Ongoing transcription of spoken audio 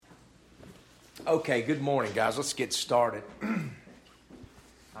Okay, good morning, guys. Let's get started.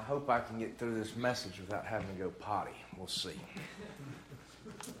 I hope I can get through this message without having to go potty. We'll see.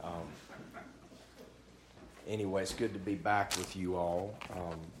 Anyway, it's good to be back with you all.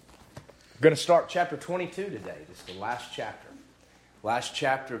 We're going to start chapter 22 today. This is the last chapter. Last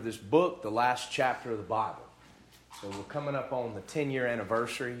chapter of this book, the last chapter of the Bible. So we're coming up on the 10-year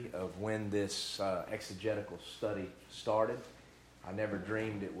anniversary of when this exegetical study started. I never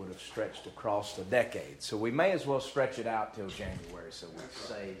dreamed it would have stretched across a decade. So we may as well stretch it out till January, so we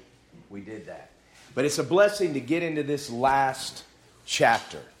say we did that. But it's a blessing to get into this last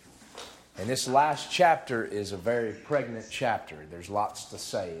chapter. And this last chapter is a very pregnant chapter. There's lots to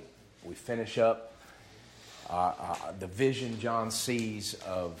say. We finish up the vision John sees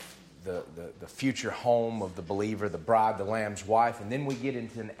of the future home of the believer, the bride, the Lamb's wife. And then we get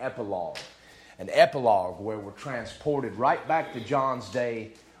into an epilogue. An epilogue where we're transported right back to John's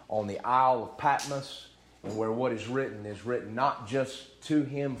day on the Isle of Patmos, and where what is written not just to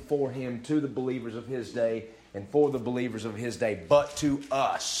him, for him, to the believers of his day, and for the believers of his day, but to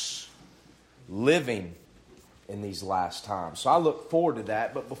us living in these last times. So I look forward to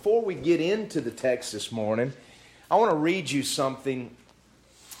that. But before we get into the text this morning, I want to read you something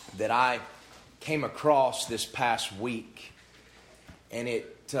that I came across this past week, and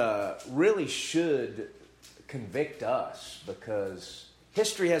it really should convict us, because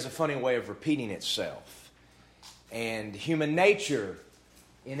history has a funny way of repeating itself, and human nature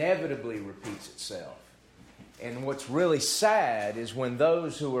inevitably repeats itself. And what's really sad is when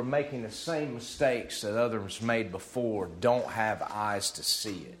those who are making the same mistakes that others made before don't have eyes to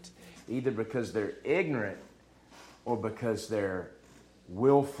see it, either because they're ignorant or because they're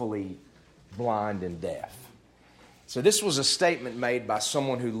willfully blind and deaf. So this was a statement made by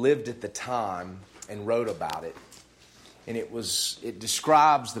someone who lived at the time and wrote about it. And it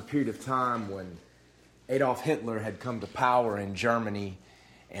describes the period of time when Adolf Hitler had come to power in Germany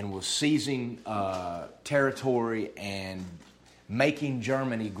and was seizing territory and making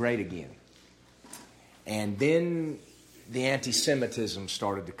Germany great again. And then the anti-Semitism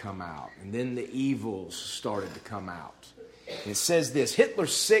started to come out. And then the evils started to come out. And it says this: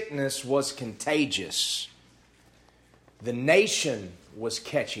 Hitler's sickness was contagious. The nation was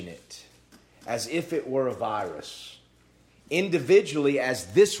catching it as if it were a virus. Individually, as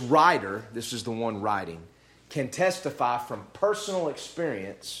this writer, this is the one writing, can testify from personal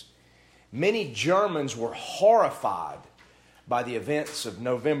experience, many Germans were horrified by the events of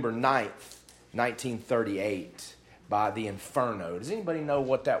November 9th, 1938, by the Inferno. Does anybody know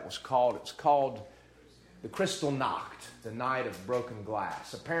what that was called? It's called the Kristallnacht, the night of broken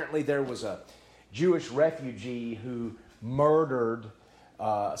glass. Apparently there was a Jewish refugee who murdered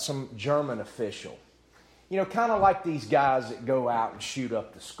some German official. You know, kind of like these guys that go out and shoot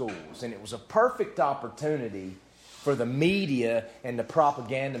up the schools. And it was a perfect opportunity for the media and the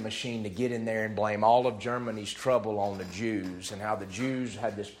propaganda machine to get in there and blame all of Germany's trouble on the Jews, and how the Jews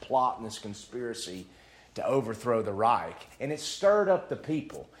had this plot and this conspiracy to overthrow the Reich. And it stirred up the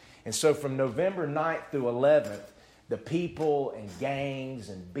people. And so from November 9th through 11th, the people and gangs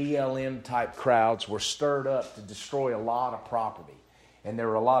and BLM type crowds were stirred up to destroy a lot of property. And there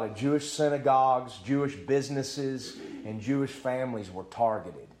were a lot of Jewish synagogues, Jewish businesses, and Jewish families were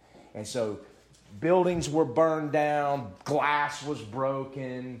targeted. And so buildings were burned down, glass was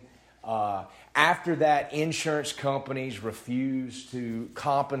broken. After that, insurance companies refused to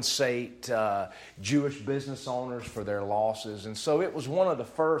compensate Jewish business owners for their losses. And so it was one of the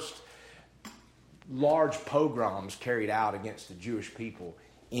first large pogroms carried out against the Jewish people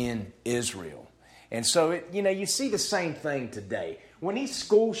in Israel. And so, you see the same thing today. When these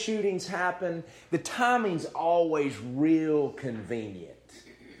school shootings happen, the timing's always real convenient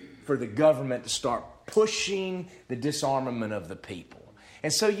for the government to start pushing the disarmament of the people.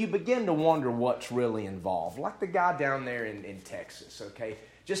 And so you begin to wonder what's really involved. Like the guy down there in Texas, okay?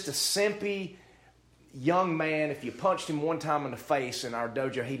 Just a simpy young man. If you punched him one time in the face in our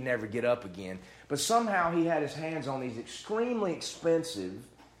dojo, he'd never get up again. But somehow he had his hands on these extremely expensive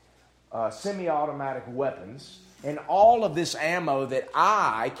semi-automatic weapons, and all of this ammo that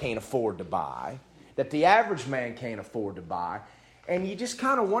I can't afford to buy, that the average man can't afford to buy, and you just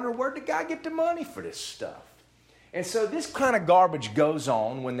kind of wonder, where'd the guy get the money for this stuff? And so this kind of garbage goes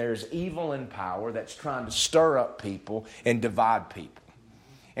on when there's evil in power that's trying to stir up people and divide people.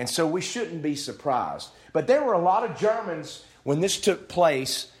 And so we shouldn't be surprised. But there were a lot of Germans when this took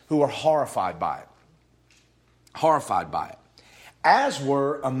place who were horrified by it. Horrified by it. As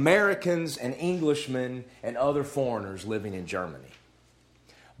were Americans and Englishmen and other foreigners living in Germany.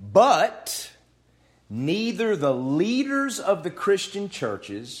 But neither the leaders of the Christian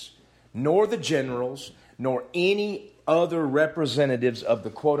churches nor the generals, nor any other representatives of the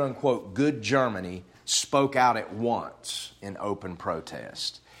quote-unquote good Germany spoke out at once in open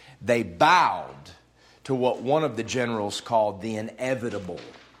protest. They bowed to what one of the generals called the inevitable,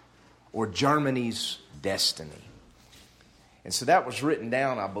 or Germany's destiny. And so that was written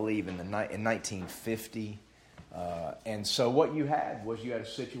down, I believe, in 1950. And so what you had was a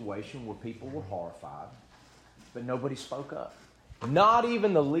situation where people were horrified, but nobody spoke up. Not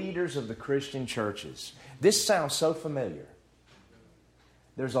even the leaders of the Christian churches. This sounds so familiar.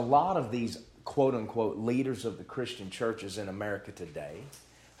 There's a lot of these quote-unquote leaders of the Christian churches in America today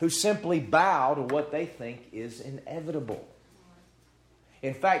who simply bow to what they think is inevitable.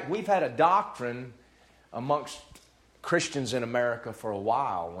 In fact, we've had a doctrine amongst Christians in America for a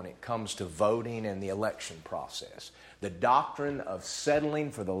while when it comes to voting and the election process. The doctrine of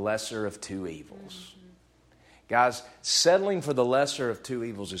settling for the lesser of two evils. Guys, settling for the lesser of two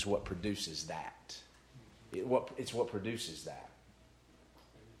evils is what produces that. It's what produces that.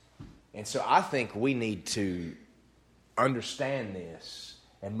 And so I think we need to understand this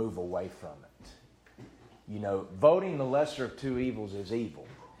and move away from it. You know, voting the lesser of two evils is evil.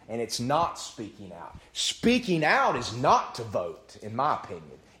 And it's not speaking out. Speaking out is not to vote, in my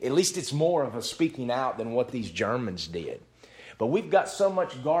opinion. At least it's more of a speaking out than what these Germans did. But we've got so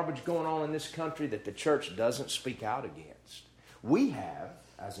much garbage going on in this country that the church doesn't speak out against. We have,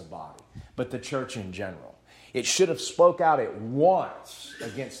 as a body, but the church in general. It should have spoke out at once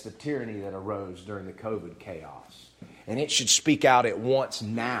against the tyranny that arose during the COVID chaos. And it should speak out at once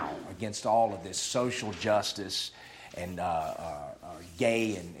now against all of this social justice and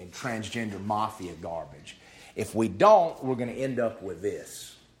gay and transgender mafia garbage. If we don't, we're going to end up with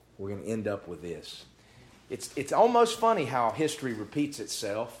this. We're going to end up with this. It's almost funny how history repeats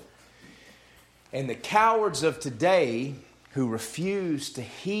itself. And the cowards of today who refuse to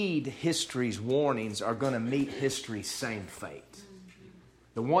heed history's warnings are going to meet history's same fate.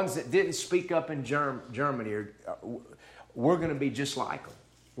 The ones that didn't speak up in Germany, we're going to be just like them.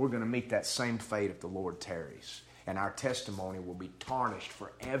 We're going to meet that same fate if the Lord tarries. And our testimony will be tarnished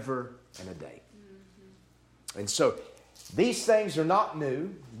forever and a day. And so these things are not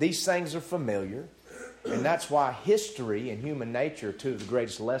new. These things are familiar. And that's why history and human nature are two of the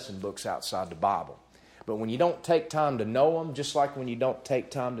greatest lesson books outside the Bible. But when you don't take time to know them, just like when you don't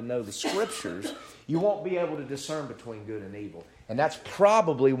take time to know the Scriptures, you won't be able to discern between good and evil. And that's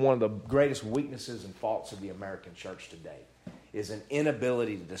probably one of the greatest weaknesses and faults of the American church today, is an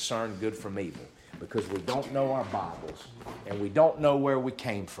inability to discern good from evil. Because we don't know our Bibles, and we don't know where we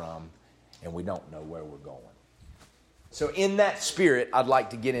came from, and we don't know where we're going. So in that spirit, I'd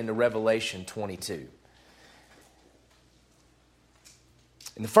like to get into Revelation 22.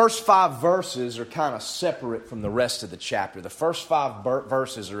 And the first 5 verses are kind of separate from the rest of the chapter. The first 5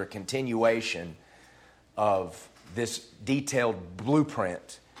 verses are a continuation of this detailed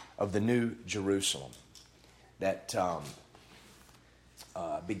blueprint of the New Jerusalem that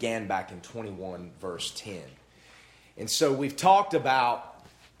began back in 21 verse 10. And so we've talked about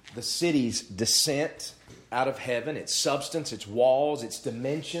the city's descent out of heaven, its substance, its walls, its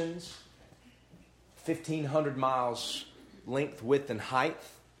dimensions, 1,500 miles length, width, and height,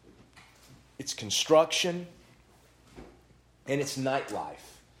 its construction, and its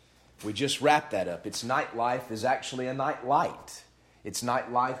nightlife. We just wrapped that up. Its nightlife is actually a night light. Its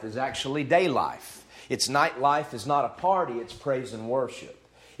nightlife is actually day life. Its nightlife is not a party, it's praise and worship.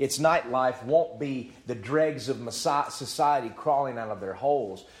 Its nightlife won't be the dregs of society crawling out of their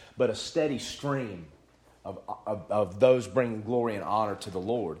holes, but a steady stream of those bringing glory and honor to the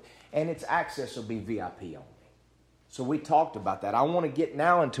Lord. And its access will be VIP only. So we talked about that. I want to get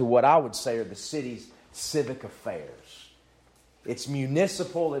now into what I would say are the city's civic affairs. Its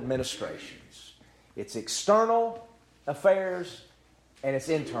municipal administrations. Its external affairs and its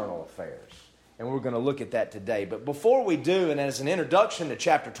internal affairs. And we're going to look at that today. But before we do, and as an introduction to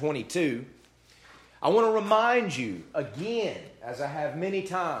chapter 22, I want to remind you again, as I have many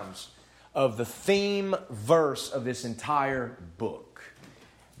times, of the theme verse of this entire book.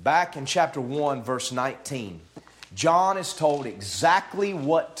 Back in chapter 1, verse 19, John is told exactly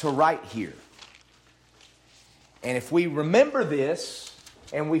what to write here. And if we remember this,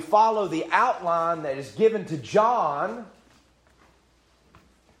 and we follow the outline that is given to John,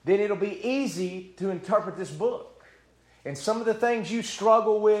 then it'll be easy to interpret this book. And some of the things you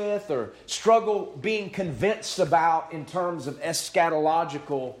struggle with or struggle being convinced about in terms of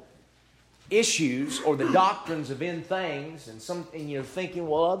eschatological issues or the doctrines of end things, and you're thinking,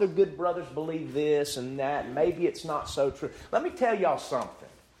 well, other good brothers believe this and that, and maybe it's not so true. Let me tell y'all something.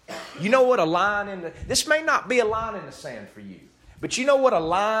 You know what this may not be a line in the sand for you. But you know what a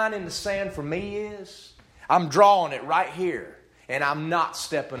line in the sand for me is? I'm drawing it right here, and I'm not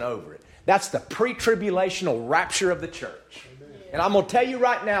stepping over it. That's the pre-tribulational rapture of the church. And I'm going to tell you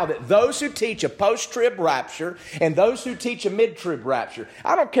right now that those who teach a post-trib rapture and those who teach a mid-trib rapture,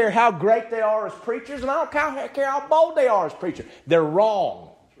 I don't care how great they are as preachers, and I don't care how bold they are as preachers. They're wrong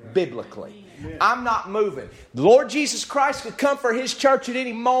biblically. I'm not moving. The Lord Jesus Christ could come for His church at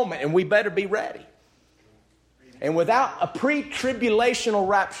any moment, and we better be ready. And without a pre-tribulational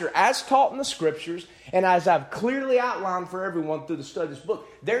rapture, as taught in the Scriptures, and as I've clearly outlined for everyone through the study of this book,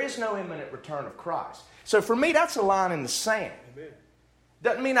 there is no imminent return of Christ. So for me, that's a line in the sand. Amen.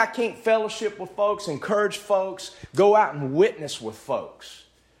 Doesn't mean I can't fellowship with folks, encourage folks, go out and witness with folks.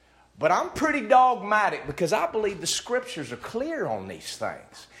 But I'm pretty dogmatic because I believe the Scriptures are clear on these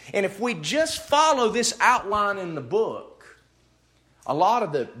things. And if we just follow this outline in the book, a lot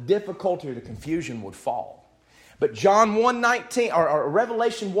of the difficulty or the confusion would fall. But John 1:19 or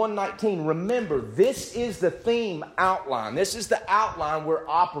Revelation 1:19, remember, this is the theme outline. This is the outline we're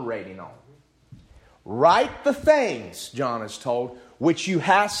operating on. Write the things, John is told, which you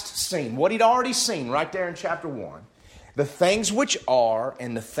hast seen. What he'd already seen right there in chapter 1. The things which are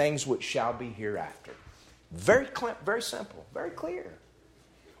and the things which shall be hereafter. Very simple, very clear.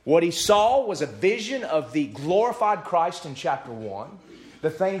 What he saw was a vision of the glorified Christ in chapter 1. The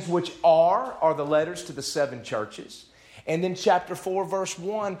things which are the letters to the 7 churches. And then chapter 4, verse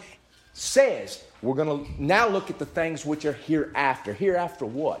 1 says, we're going to now look at the things which are hereafter. Hereafter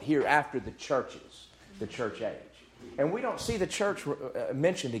what? Hereafter the churches, the church age. And we don't see the church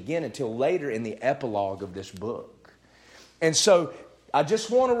mentioned again until later in the epilogue of this book. And so I just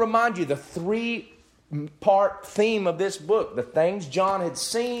want to remind you the 3-part theme of this book. The things John had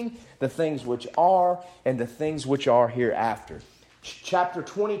seen, the things which are, and the things which are hereafter. Chapter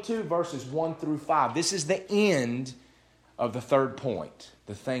 22, verses 1 through 5. This is the end of the 3rd point,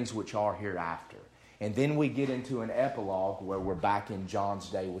 the things which are hereafter. And then we get into an epilogue where we're back in John's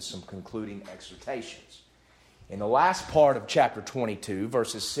day with some concluding exhortations. In the last part of chapter 22,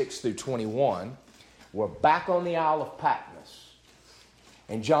 verses 6 through 21, we're back on the Isle of Patmos.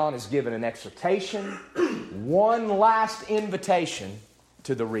 And John is given an exhortation, one last invitation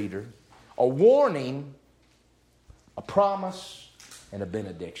to the reader, a warning, a promise, and a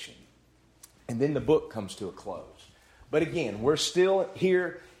benediction. And then the book comes to a close. But again, we're still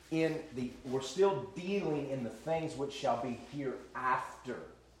here we're still dealing in the things which shall be hereafter.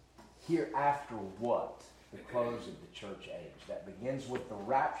 Hereafter what? The close of the church age. That begins with the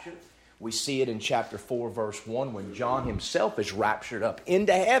rapture. We see it in chapter 4, verse 1, when John himself is raptured up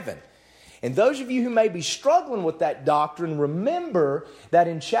into heaven. And those of you who may be struggling with that doctrine, remember that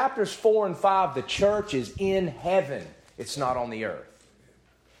in chapters 4 and 5, the church is in heaven. It's not on the earth.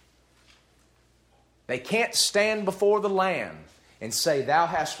 They can't stand before the Lamb and say, "Thou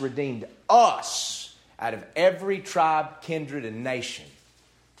hast redeemed us out of every tribe, kindred, and nation."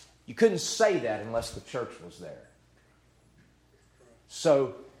 You couldn't say that unless the church was there.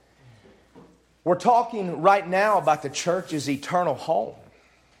 So, we're talking right now about the church's eternal home.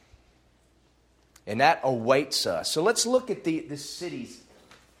 And that awaits us. So let's look at this city's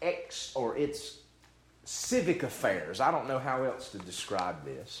its civic affairs. I don't know how else to describe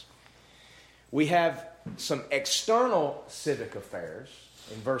this. We have some external civic affairs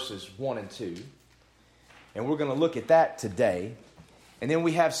in verses 1 and 2. And we're going to look at that today. And then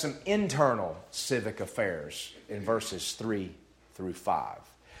we have some internal civic affairs in verses 3 through 5.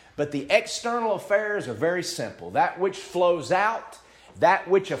 But the external affairs are very simple. That which flows out, that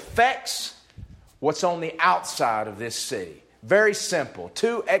which affects what's on the outside of this city. Very simple.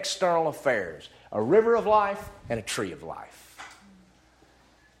 2 external affairs. A river of life and a tree of life.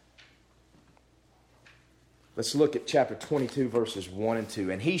 Let's look at chapter 22, verses 1 and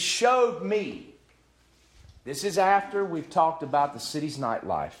 2. And he showed me. This is after we've talked about the city's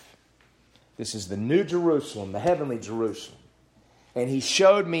nightlife. This is the New Jerusalem, the heavenly Jerusalem. And he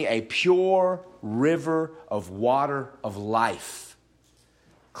showed me a pure river of water of life,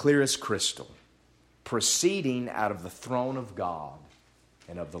 clear as crystal, proceeding out of the throne of God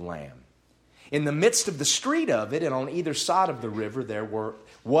and of the Lamb. In the midst of the street of it, and on either side of the river,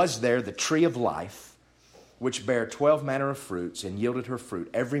 was there the tree of life, which bare 12 manner of fruits, and yielded her fruit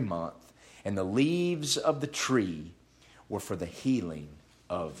every month. And the leaves of the tree were for the healing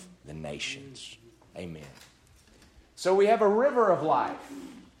of the nations. Amen. So we have a river of life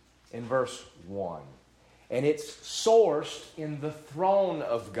in verse 1. And it's sourced in the throne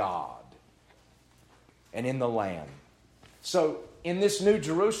of God and in the Lamb. So in this New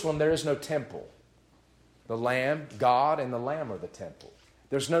Jerusalem, there is no temple. The Lamb, God and the Lamb are the temple.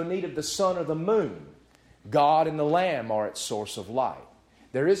 There's no need of the sun or the moon. God and the Lamb are its source of light.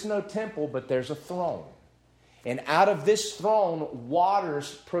 There is no temple, but there's a throne. And out of this throne,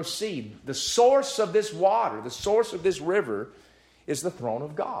 waters proceed. The source of this water, the source of this river, is the throne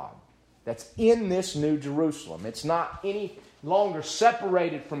of God. That's in this New Jerusalem. It's not any longer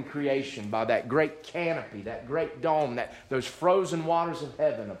separated from creation by that great canopy, that great dome, those frozen waters of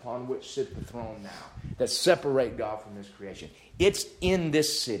heaven upon which sit the throne now, that separate God from His creation. It's in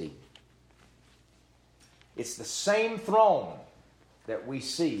this city. It's the same throne that we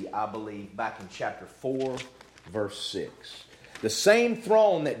see, I believe, back in chapter 4, verse 6. The same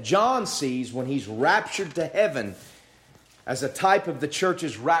throne that John sees when he's raptured to heaven as a type of the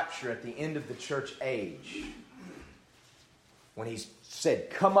church's rapture at the end of the church age. When he's said,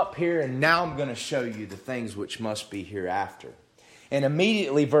 come up here and now I'm going to show you the things which must be hereafter. And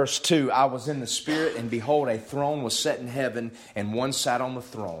immediately, verse 2, I was in the Spirit, and behold, a throne was set in heaven, and one sat on the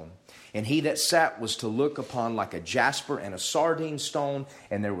throne. And he that sat was to look upon like a jasper and a sardine stone,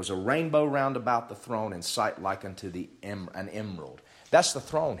 and there was a rainbow round about the throne, and sight like unto an emerald. That's the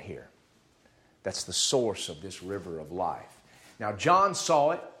throne here. That's the source of this river of life. Now, John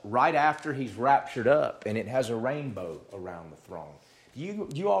saw it right after he's raptured up, and it has a rainbow around the throne. Do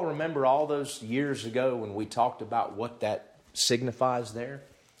you all remember all those years ago when we talked about what that signifies there?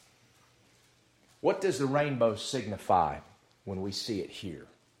 What does the rainbow signify when we see it here?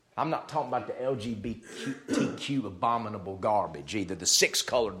 I'm not talking about the LGBTQ abominable garbage, either the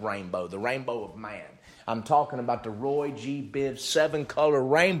 6-colored rainbow, the rainbow of man. I'm talking about the Roy G. Biv 7-color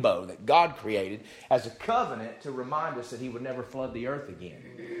rainbow that God created as a covenant to remind us that He would never flood the earth again.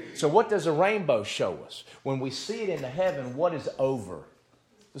 So what does a rainbow show us? When we see it in the heaven, what is over?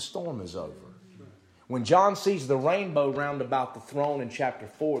 The storm is over. When John sees the rainbow round about the throne in chapter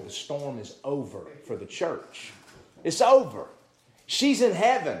 4, the storm is over for the church. It's over. She's in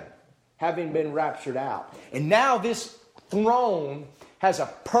heaven, having been raptured out. And now this throne has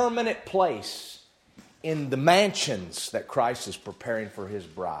a permanent place in the mansions that Christ is preparing for His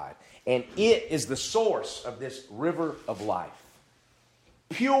bride. And it is the source of this river of life.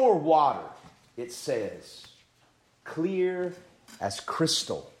 Pure water, it says, clear as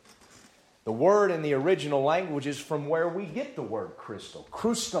crystal. The word in the original language is from where we get the word crystal,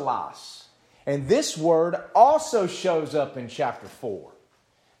 krustallos. And this word also shows up in chapter 4.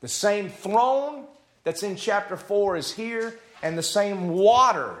 The same throne that's in chapter 4 is here, and the same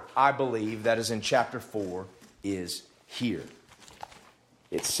water, I believe, that is in chapter 4 is here.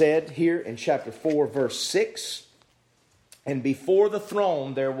 It said here in chapter 4, verse 6, and before the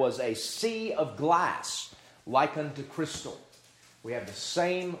throne there was a sea of glass like unto crystal. We have the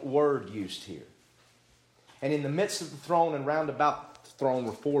same word used here. And in the midst of the throne and round about the throne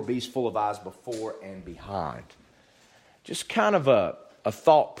were 4 beasts full of eyes before and behind. Just kind of a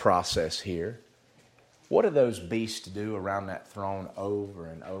thought process here. What do those beasts do around that throne over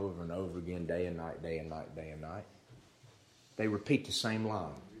and over and over again, day and night, day and night, day and night? They repeat the same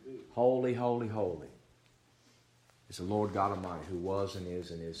line. Holy, holy, holy is the Lord God Almighty, who was and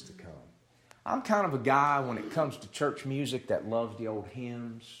is to come. I'm kind of a guy when it comes to church music that loves the old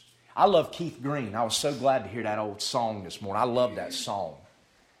hymns. I love Keith Green. I was so glad to hear that old song this morning. I love that song.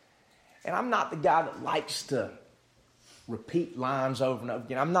 And I'm not the guy that likes to repeat lines over and over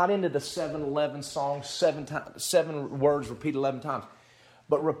again. I'm not into the 7-11 songs, 7 words repeat 11 times.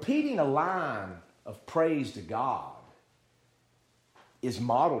 But repeating a line of praise to God is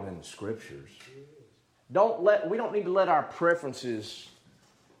modeled in the Scriptures. We don't need to let our preferences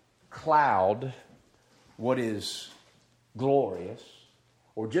cloud what is glorious.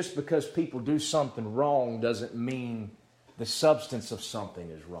 Or just because people do something wrong doesn't mean the substance of something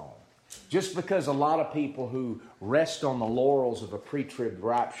is wrong. Just because a lot of people who rest on the laurels of a pre-trib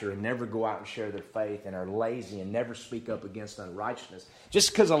rapture and never go out and share their faith and are lazy and never speak up against unrighteousness,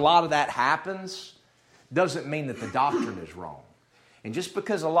 just because a lot of that happens doesn't mean that the doctrine is wrong. And just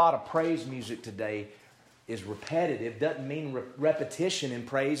because a lot of praise music today is repetitive doesn't mean repetition in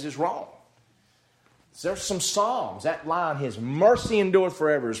praise is wrong. There's some Psalms. That line, His mercy endureth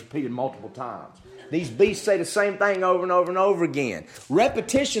forever, is repeated multiple times. These beasts say the same thing over and over and over again.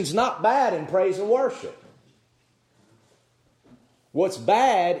 Repetition's not bad in praise and worship. What's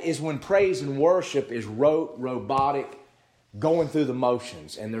bad is when praise and worship is rote, robotic, going through the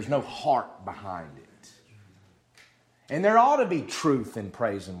motions, and there's no heart behind it. And there ought to be truth in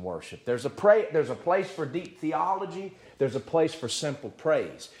praise and worship. There's a place for deep theology. There's a place for simple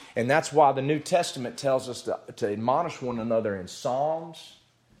praise. And that's why the New Testament tells us to admonish one another in psalms,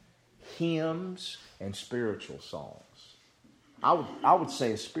 hymns, and spiritual songs. I would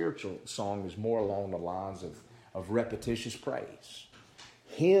say a spiritual song is more along the lines of repetitious praise.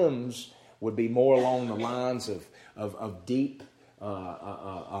 Hymns would be more along the lines of deep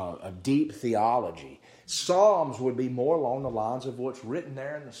theology. Psalms would be more along the lines of what's written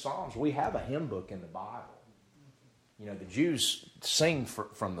there in the Psalms. We have a hymn book in the Bible. You know, the Jews sing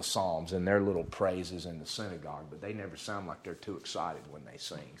from the Psalms and their little praises in the synagogue, but they never sound like they're too excited when they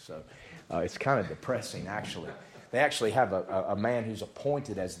sing. So it's kind of depressing, actually. They actually have a man who's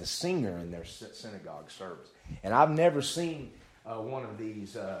appointed as the singer in their synagogue service. And I've never seen one of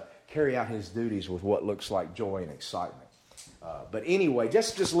these carry out his duties with what looks like joy and excitement. But anyway,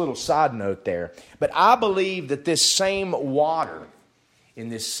 just a little side note there. But I believe that this same water in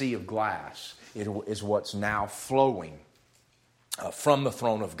this sea of glass is what's now flowing from the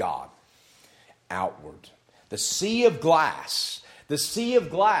throne of God outward. The sea of glass. The sea of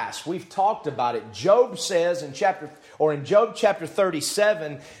glass, we've talked about it. Job says in Job chapter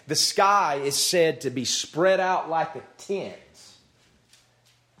 37, the sky is said to be spread out like a tent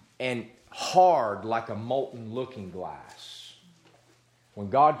and hard like a molten looking glass. When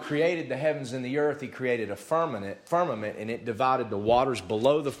God created the heavens and the earth, He created a firmament, and it divided the waters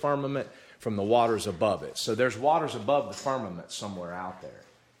below the firmament from the waters above it. So there's waters above the firmament somewhere out there.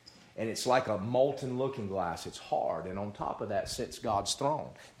 And it's like a molten looking glass. It's hard. And on top of that sits God's throne,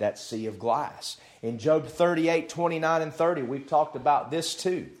 that sea of glass. In Job 38, 29 and 30, we've talked about this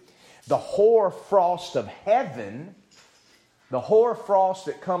too. The hoar frost of heaven, the hoar frost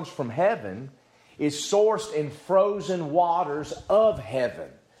that comes from heaven, is sourced in frozen waters of heaven.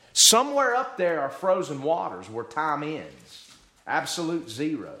 Somewhere up there are frozen waters where time ends. Absolute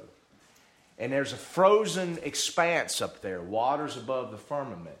zero. And there's a frozen expanse up there, waters above the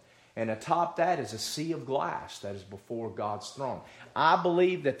firmament. And atop that is a sea of glass that is before God's throne. I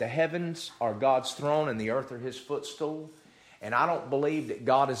believe that the heavens are God's throne and the earth are His footstool. And I don't believe that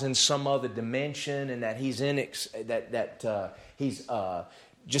God is in some other dimension and that He's He's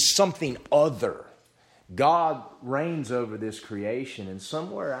just something other. God reigns over this creation, and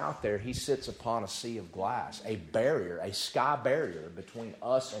somewhere out there He sits upon a sea of glass, a barrier, a sky barrier between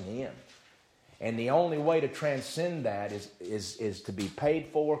us and Him. And the only way to transcend that is to be paid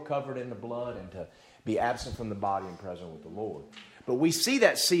for, covered in the blood, and to be absent from the body and present with the Lord. But we see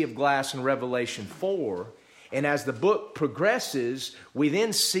that sea of glass in Revelation 4, and as the book progresses, we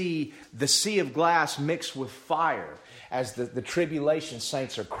then see the sea of glass mixed with fire as the tribulation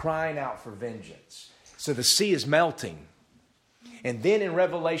saints are crying out for vengeance. So the sea is melting. And then in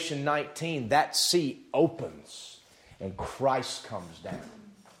Revelation 19, that sea opens and Christ comes down.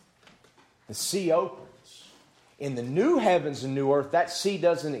 The sea opens. In the new heavens and new earth, that sea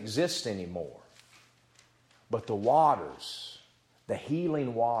doesn't exist anymore. But the waters, the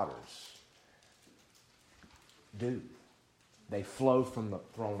healing waters, do. They flow from the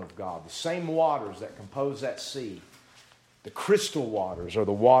throne of God. The same waters that compose that sea, the crystal waters, are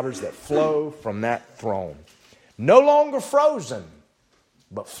the waters that flow from that throne. No longer frozen,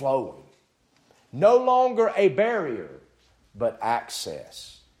 but flowing. No longer a barrier, but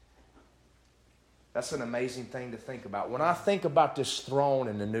access. That's an amazing thing to think about. When I think about this throne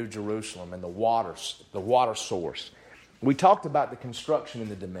in the New Jerusalem and the water source, we talked about the construction and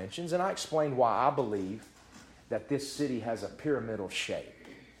the dimensions, and I explained why I believe that this city has a pyramidal shape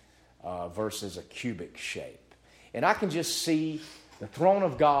versus a cubic shape. And I can just see the throne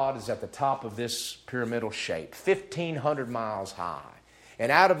of God is at the top of this pyramidal shape, 1,500 miles high.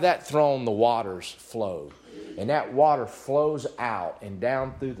 And out of that throne, the waters flow. And that water flows out and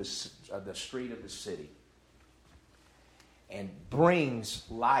down through the street of the city and brings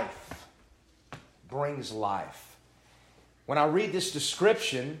life. Brings life. When I read this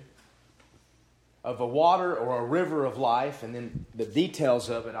description of a water or a river of life, and then the details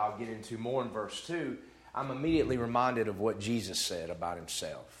of it I'll get into more in verse 2, I'm immediately reminded of what Jesus said about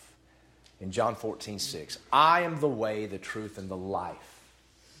Himself. In John 14:6, I am the way, the truth, and the life.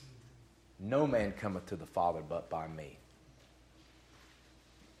 No man cometh to the Father but by me.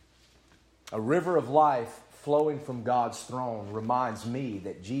 A river of life flowing from God's throne reminds me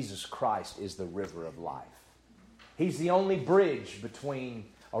that Jesus Christ is the river of life. He's the only bridge between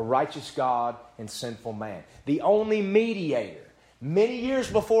a righteous God and sinful man. The only mediator. Many years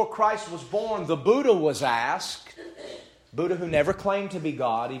before Christ was born, the Buddha was asked, Buddha who never claimed to be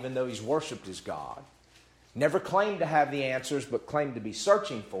God, even though he's worshipped as God, never claimed to have the answers, but claimed to be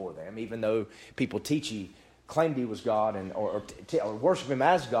searching for them, even though people teach he claimed he was God or worship Him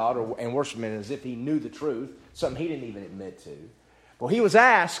as God and worship Him as if He knew the truth, something He didn't even admit to. Well, he was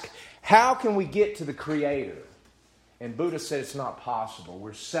asked, how can we get to the Creator? And Buddha said it's not possible.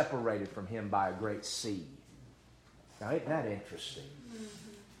 We're separated from Him by a great sea. Now, isn't that interesting?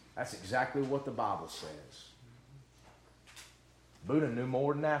 That's exactly what the Bible says. Buddha knew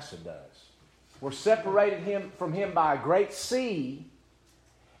more than NASA does. We're separated from Him by a great sea.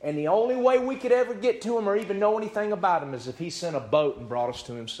 And the only way we could ever get to Him or even know anything about Him is if He sent a boat and brought us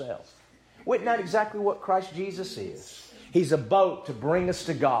to Himself. Isn't that exactly what Christ Jesus is? He's a boat to bring us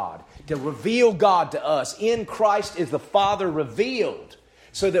to God, to reveal God to us. In Christ is the Father revealed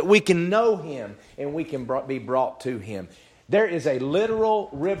so that we can know Him and we can be brought to Him. There is a literal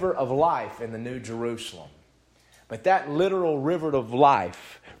river of life in the New Jerusalem. But that literal river of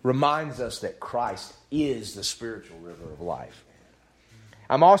life reminds us that Christ is the spiritual river of life.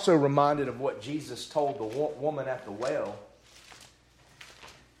 I'm also reminded of what Jesus told the woman at the well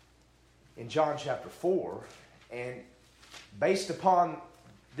in John chapter 4. And based upon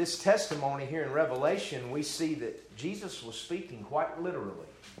this testimony here in Revelation, we see that Jesus was speaking quite literally.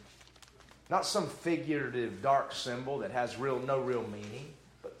 Not some figurative dark symbol that has no real meaning,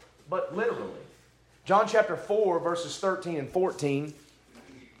 but literally. John chapter 4, verses 13 and 14.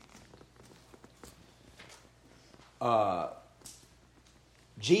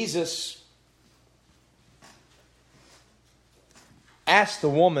 Jesus asked the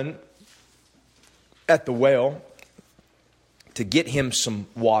woman at the well to get him some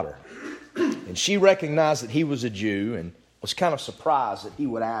water. And she recognized that he was a Jew and was kind of surprised that he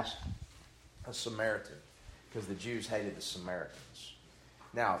would ask a Samaritan, because the Jews hated the Samaritans.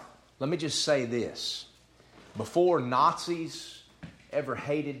 Now, let me just say this. Before Nazis ever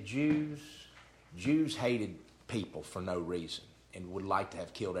hated Jews, Jews hated people for no reason and would like to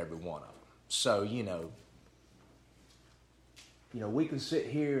have killed every one of them. So, we can sit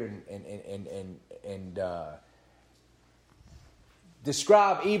here and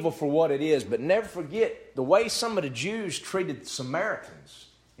describe evil for what it is, but never forget the way some of the Jews treated Samaritans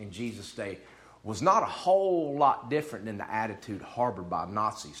in Jesus' day was not a whole lot different than the attitude harbored by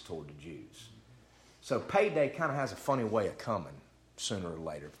Nazis toward the Jews. So payday kind of has a funny way of coming sooner or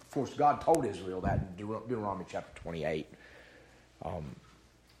later. Of course, God told Israel that in Deuteronomy chapter 28.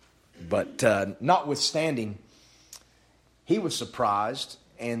 But notwithstanding, he was surprised,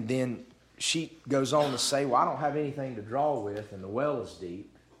 and then she goes on to say, well, I don't have anything to draw with, and the well is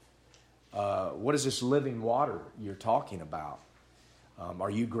deep. What is this living water you're talking about?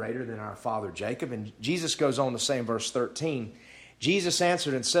 Are you greater than our father Jacob? And Jesus goes on to say in verse 13, Jesus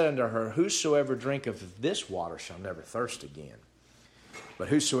answered and said unto her, whosoever drinketh of this water shall never thirst again. But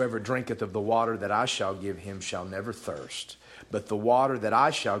whosoever drinketh of the water that I shall give him shall never thirst. But the water that I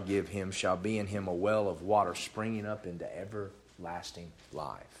shall give him shall be in him a well of water springing up into everlasting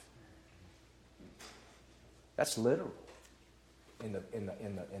life. That's literal. In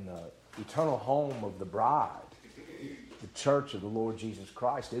the eternal home of the bride, the church of the Lord Jesus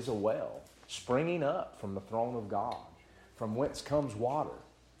Christ is a well springing up from the throne of God, from whence comes water.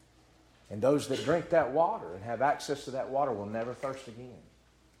 And those that drink that water and have access to that water will never thirst again.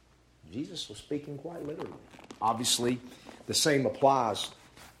 Jesus was speaking quite literally. Obviously, the same applies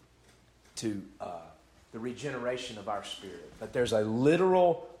to the regeneration of our spirit. But there's a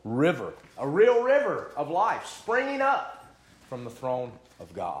literal river, a real river of life springing up from the throne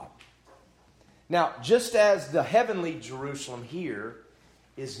of God. Now, just as the heavenly Jerusalem here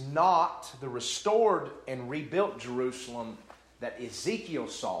is not the restored and rebuilt Jerusalem that Ezekiel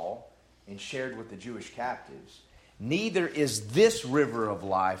saw and shared with the Jewish captives, neither is this river of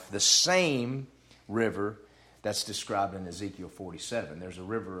life the same river that's described in Ezekiel 47. There's a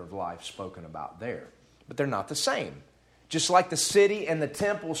river of life spoken about there. But they're not the same. Just like the city and the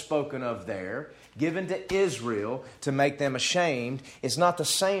temple spoken of there, given to Israel to make them ashamed, it's not the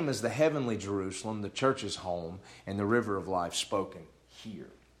same as the heavenly Jerusalem, the church's home, and the river of life spoken here.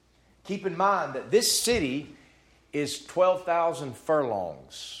 Keep in mind that this city is 12,000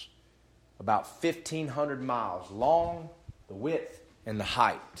 furlongs, about 1,500 miles long, the width and the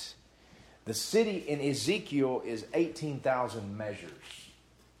height. The city in Ezekiel is 18,000 measures.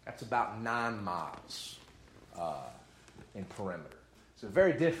 That's about 9 miles in perimeter. So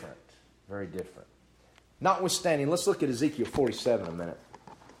very different, very different. Notwithstanding, let's look at Ezekiel 47 a minute,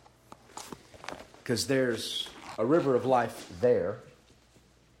 because there's a river of life there.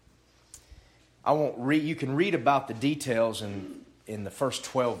 I won't read. You can read about the details in the first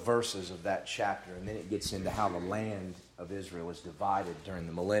 12 verses of that chapter, and then it gets into how the land of Israel is divided during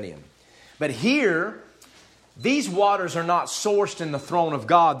the millennium. But here, these waters are not sourced in the throne of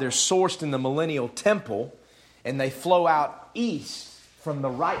God. They're sourced in the millennial temple, and they flow out east from the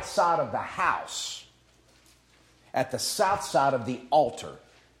right side of the house at the south side of the altar,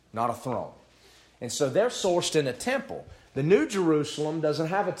 not a throne. And so they're sourced in a temple. The New Jerusalem doesn't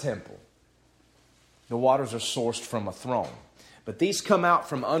have a temple. The waters are sourced from a throne. But these come out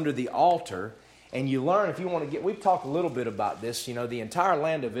from under the altar, And you learn, if you want to get, we've talked a little bit about this, the entire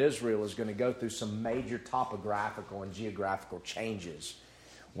land of Israel is going to go through some major topographical and geographical changes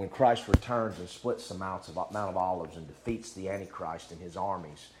when Christ returns and splits the Mount of Olives and defeats the Antichrist and his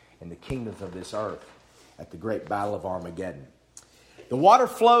armies and the kingdoms of this earth at the great battle of Armageddon. The water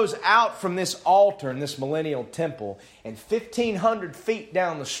flows out from this altar in this millennial temple, and 1,500 feet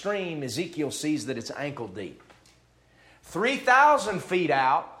down the stream, Ezekiel sees that it's ankle deep. 3,000 feet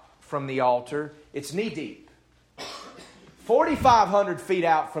out from the altar, it's knee deep. 4,500 feet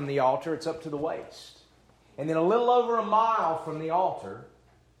out from the altar, it's up to the waist. And then a little over a mile from the altar,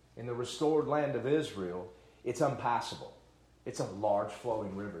 in the restored land of Israel, it's unpassable. It's a large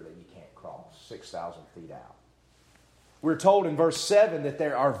flowing river that you can't cross, 6,000 feet out. We're told in verse 7 that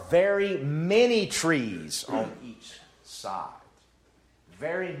there are very many trees on each side.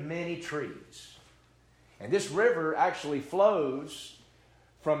 Very many trees. And this river actually flows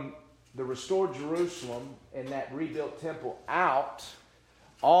from the restored Jerusalem and that rebuilt temple out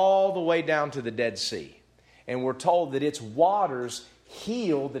all the way down to the Dead Sea. And we're told that its waters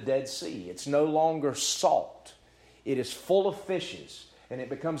heal the Dead Sea. It's no longer salt. It is full of fishes. And it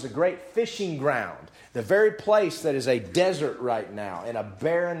becomes a great fishing ground. The very place that is a desert right now and a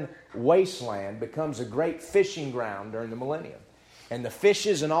barren wasteland becomes a great fishing ground during the millennium. And the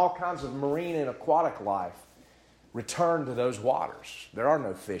fishes and all kinds of marine and aquatic life return to those waters. There are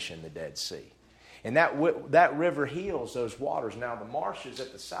no fish in the Dead Sea. And that river heals those waters. Now the marshes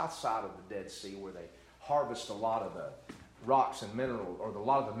at the south side of the Dead Sea, where they harvest a lot of the rocks and minerals, or a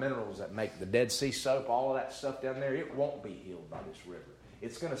lot of the minerals that make the Dead Sea soap, all of that stuff down there, it won't be healed by this river.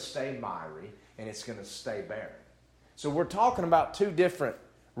 It's going to stay miry, and it's going to stay barren. So we're talking about two different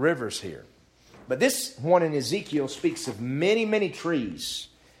rivers here. But this one in Ezekiel speaks of many, many trees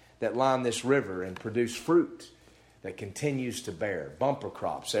that line this river and produce fruit that continues to bear, bumper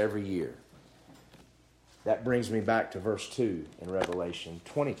crops every year. That brings me back to verse 2 in Revelation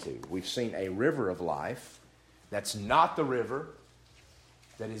 22. We've seen a river of life. That's not the river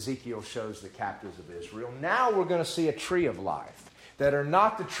that Ezekiel shows the captives of Israel. Now we're going to see a tree of life that are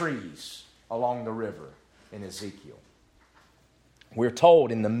not the trees along the river in Ezekiel. We're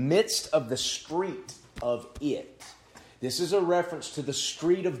told in the midst of the street of it. This is a reference to the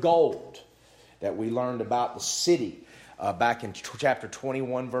street of gold that we learned about the city back in chapter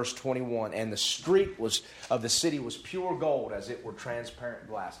 21, verse 21. And the street of the city was pure gold, as it were transparent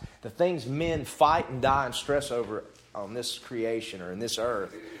glass. The things men fight and die and stress over on this creation or in this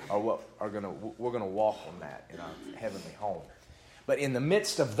earth are what we're going to walk on that in our heavenly home. But in the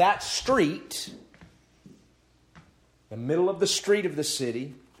midst of that street, the middle of the street of the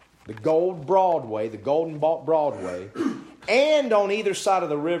city, the golden Broadway, and on either side of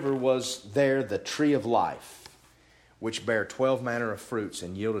the river was there the tree of life, which bare 12 manner of fruits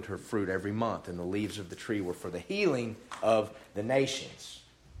and yielded her fruit every month. And the leaves of the tree were for the healing of the nations.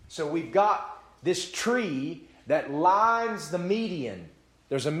 So we've got this tree that lines the median.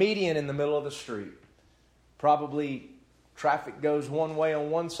 There's a median in the middle of the street. Probably traffic goes one way on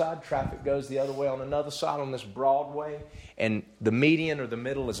one side, traffic goes the other way on another side on this Broadway. And the median or the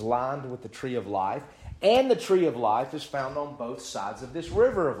middle is lined with the tree of life. And the tree of life is found on both sides of this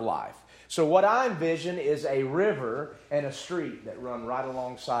river of life. So what I envision is a river and a street that run right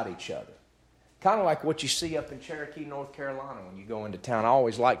alongside each other. Kind of like what you see up in Cherokee, North Carolina when you go into town. I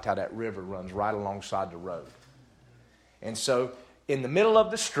always liked how that river runs right alongside the road. And so in the middle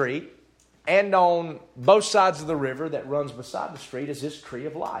of the street and on both sides of the river that runs beside the street is this tree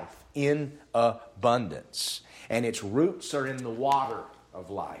of life in abundance. And its roots are in the water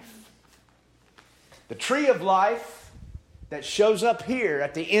of life. The tree of life that shows up here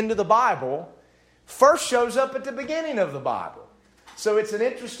at the end of the Bible first shows up at the beginning of the Bible. So it's an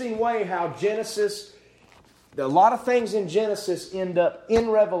interesting way how Genesis, a lot of things in Genesis end up in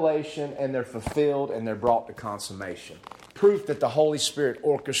Revelation and they're fulfilled and they're brought to consummation. Proof that the Holy Spirit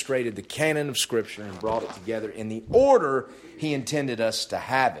orchestrated the canon of Scripture and brought it together in the order He intended us to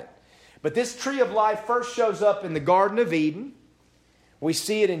have it. But this tree of life first shows up in the Garden of Eden. We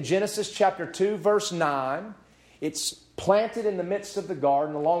see it in Genesis chapter 2, verse 9. It's planted in the midst of the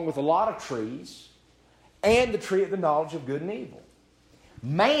garden along with a lot of trees and the tree of the knowledge of good and evil.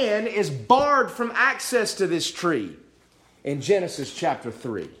 Man is barred from access to this tree in Genesis chapter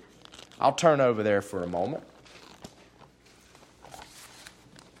 3. I'll turn over there for a moment.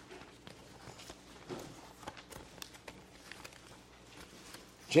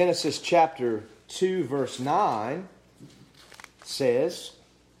 Genesis chapter 2, verse 9 says,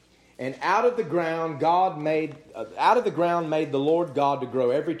 "And out of the ground made the Lord God to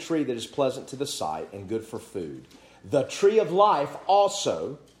grow every tree that is pleasant to the sight and good for food. The tree of life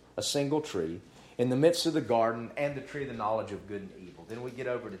also, a single tree, in the midst of the garden, and the tree of the knowledge of good and evil. Then we get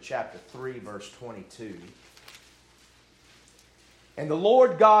over to chapter 3, verse 22. And the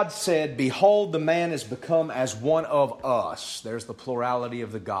Lord God said, Behold, the man is become as one of us. There's the plurality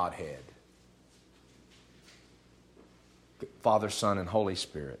of the Godhead. Father, Son, and Holy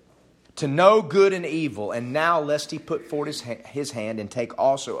Spirit. To know good and evil, and now lest he put forth his hand and take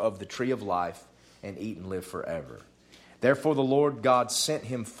also of the tree of life and eat and live forever. Therefore the Lord God sent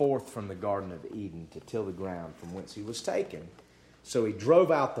him forth from the Garden of Eden to till the ground from whence he was taken. So he drove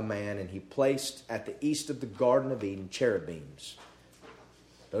out the man, and he placed at the east of the Garden of Eden cherubims.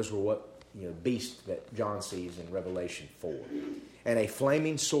 Those were beasts that John sees in Revelation 4. And a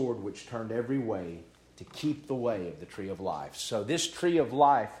flaming sword which turned every way to keep the way of the tree of life. So this tree of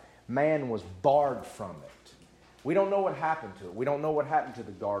life, man was barred from it. We don't know what happened to it. We don't know what happened to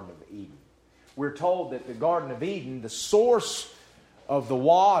the Garden of Eden. We're told that the Garden of Eden, the source of the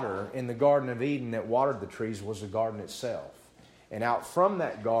water in the Garden of Eden that watered the trees was the garden itself. And out from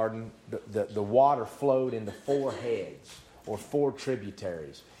that garden, the water flowed into 4 heads, or 4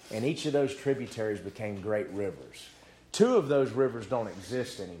 tributaries. And each of those tributaries became great rivers. 2 of those rivers don't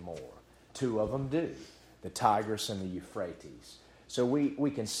exist anymore. 2 of them do, the Tigris and the Euphrates. So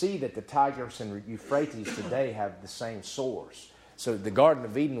we can see that the Tigris and Euphrates today have the same source. So the Garden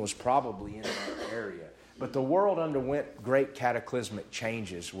of Eden was probably in that area. But the world underwent great cataclysmic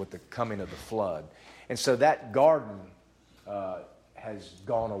changes with the coming of the flood. And so that garden has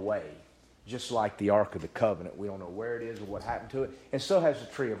gone away, just like the Ark of the Covenant. We don't know where it is or what happened to it. And so has the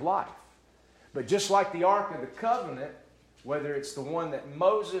Tree of Life. But just like the Ark of the Covenant, whether it's the one that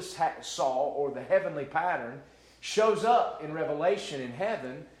Moses saw or the heavenly pattern, shows up in Revelation in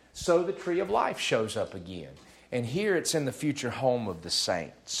heaven, so the Tree of Life shows up again. And here it's in the future home of the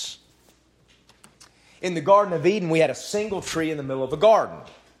saints. In the Garden of Eden, we had a single tree in the middle of a garden.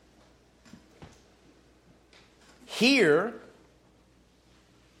 Here,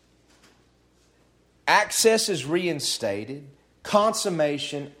 access is reinstated,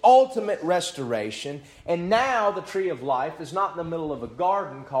 consummation, ultimate restoration, and now the tree of life is not in the middle of a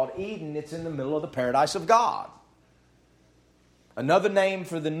garden called Eden, it's in the middle of the paradise of God. Another name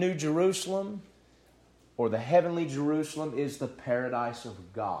for the New Jerusalem, or the heavenly Jerusalem, is the paradise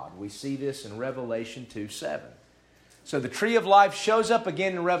of God. We see this in Revelation 2:7. So the tree of life shows up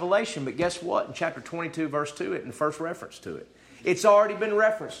again in Revelation, but guess what? In chapter 22, verse 2, in the first reference to it. It's already been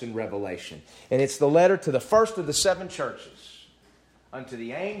referenced in Revelation. And it's the letter to the first of the 7 churches. Unto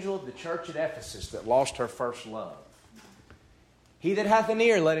the angel of the church at Ephesus that lost her first love. He that hath an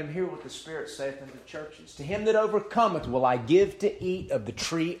ear, let him hear what the Spirit saith unto the churches. To him that overcometh will I give to eat of the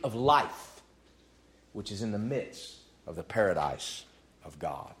tree of life, which is in the midst of the paradise of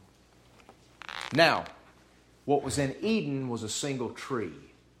God. Now, what was in Eden was a single tree.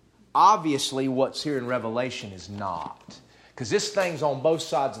 Obviously, what's here in Revelation is not. Because this thing's on both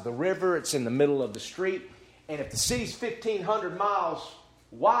sides of the river. It's in the middle of the street. And if the city's 1,500 miles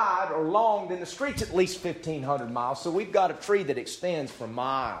wide or long, then the street's at least 1,500 miles. So we've got a tree that extends for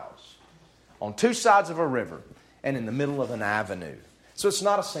miles on 2 sides of a river and in the middle of an avenue. So it's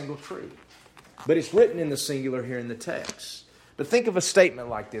not a single tree. But it's written in the singular here in the text. But think of a statement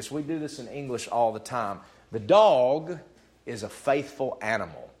like this. We do this in English all the time. The dog is a faithful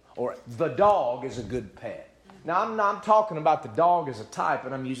animal. Or the dog is a good pet. Now, I'm not talking about the dog as a type,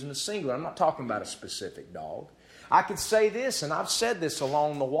 and I'm using the singular. I'm not talking about a specific dog. I could say this, and I've said this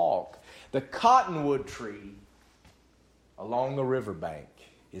along the walk. The cottonwood tree along the riverbank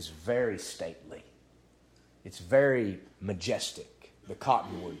is very stately. It's very majestic, the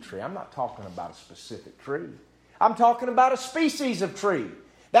cottonwood tree. I'm not talking about a specific tree. I'm talking about a species of tree.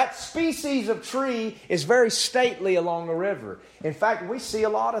 That species of tree is very stately along the river. In fact, we see a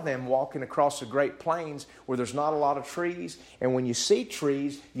lot of them walking across the Great Plains where there's not a lot of trees. And when you see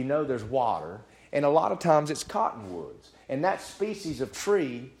trees, you know there's water. And a lot of times it's cottonwoods. And that species of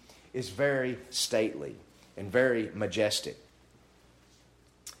tree is very stately and very majestic.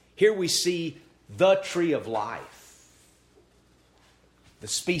 Here we see the tree of life. The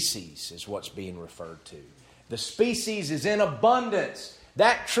species is what's being referred to. The species is in abundance.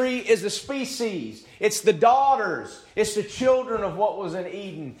 That tree is the species. It's the daughters. It's the children of what was in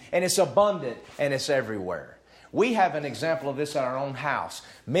Eden. And it's abundant and it's everywhere. We have an example of this at our own house.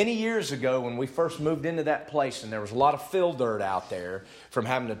 Many years ago when we first moved into that place and there was a lot of fill dirt out there from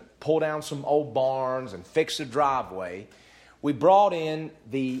having to pull down some old barns and fix the driveway, we brought in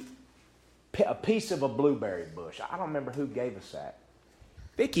a piece of a blueberry bush. I don't remember who gave us that.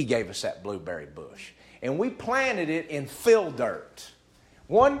 Vicki gave us that blueberry bush. And we planted it in fill dirt.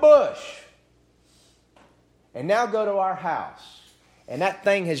 One bush. And now go to our house. And that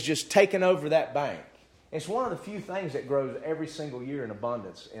thing has just taken over that bank. It's one of the few things that grows every single year in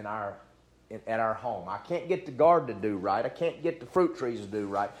abundance at our home. I can't get the garden to do right. I can't get the fruit trees to do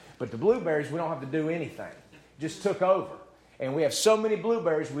right. But the blueberries, we don't have to do anything. It just took over. And we have so many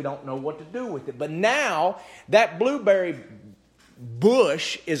blueberries, we don't know what to do with it. But now, that blueberry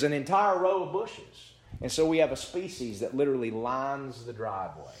bush is an entire row of bushes. And so we have a species that literally lines the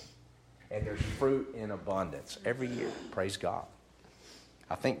driveway. And there's fruit in abundance every year. Praise God.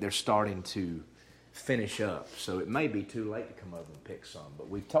 I think they're starting to finish up. So it may be too late to come over and pick some. But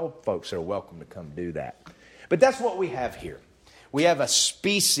we've told folks they're welcome to come do that. But that's what we have here. We have a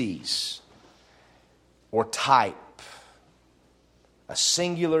species or type. A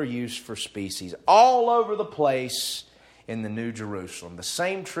singular use for species all over the place in the New Jerusalem. The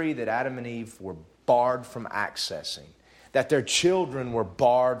same tree that Adam and Eve were barred from accessing, that their children were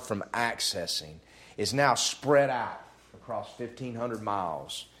barred from accessing, is now spread out across 1,500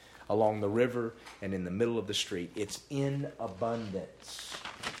 miles along the river and in the middle of the street. It's in abundance.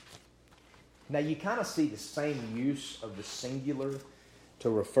 Now you kind of see the same use of the singular to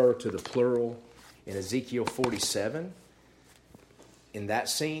refer to the plural in Ezekiel 47. In that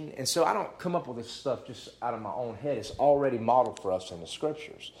scene. And so I don't come up with this stuff just out of my own head. It's already modeled for us in the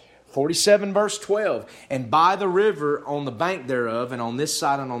Scriptures. 47 verse 12. And by the river on the bank thereof, and on this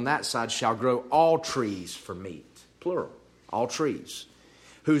side and on that side, shall grow all trees for meat. Plural. All trees.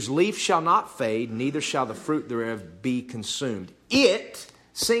 Whose leaf shall not fade, neither shall the fruit thereof be consumed. It,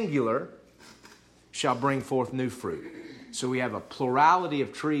 singular, shall bring forth new fruit. So we have a plurality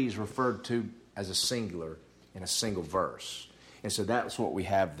of trees referred to as a singular in a single verse. And so that's what we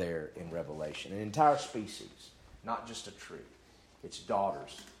have there in Revelation. An entire species, not just a tree. Its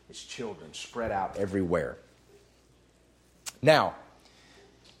daughters, its children, spread out everywhere. Now,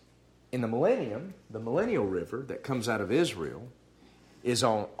 in the millennium, the millennial river that comes out of Israel is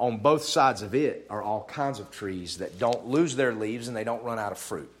on both sides of it are all kinds of trees that don't lose their leaves and they don't run out of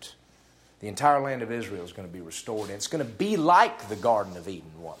fruit. The entire land of Israel is going to be restored. And it's going to be like the Garden of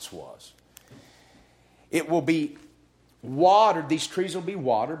Eden once was. It will be watered, these trees will be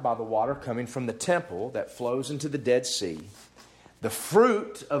watered by the water coming from the temple that flows into the Dead Sea. The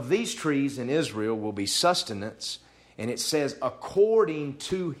fruit of these trees in Israel will be sustenance, and it says according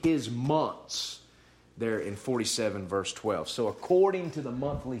to his months there in 47 verse 12. So according to the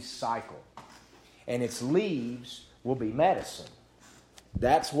monthly cycle. And its leaves will be medicine.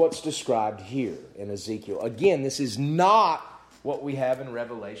 That's what's described here in Ezekiel. Again, this is not what we have in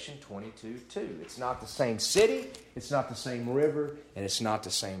Revelation 22:2. It's not the same city, it's not the same river, and it's not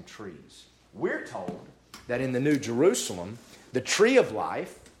the same trees. We're told that in the New Jerusalem, the tree of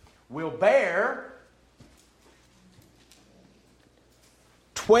life will bear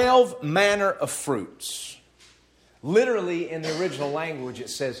 12 manner of fruits. Literally, in the original language, it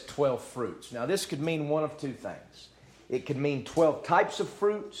says 12 fruits. Now, this could mean one of two things. It could mean 12 types of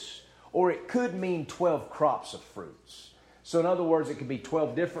fruits, or it could mean 12 crops of fruits. So in other words, it could be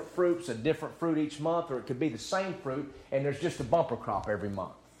 12 different fruits, a different fruit each month, or it could be the same fruit, and there's just a bumper crop every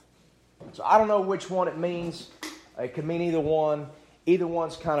month. So I don't know which one it means. It could mean either one. Either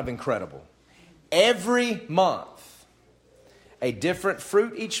one's kind of incredible. Every month, a different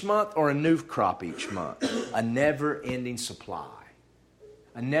fruit each month or a new crop each month. A never-ending supply.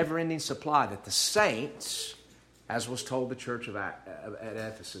 A never-ending supply that the saints, as was told the church at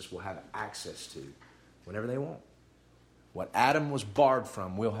Ephesus, will have access to whenever they want. What Adam was barred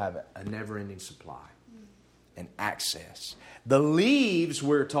from, we'll have a never-ending supply and access. The leaves,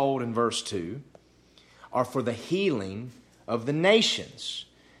 we're told in verse 2, are for the healing of the nations.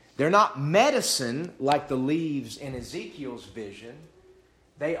 They're not medicine like the leaves in Ezekiel's vision.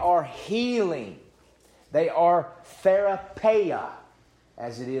 They are healing. They are therapeia,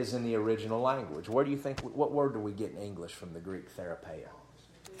 as it is in the original language. Where do you think, what word do we get in English from the Greek therapeia?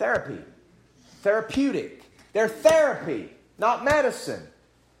 Therapy. Therapeutic. They're therapy, not medicine.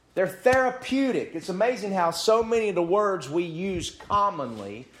 They're therapeutic. It's amazing how so many of the words we use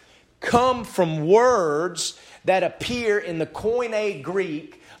commonly come from words that appear in the Koine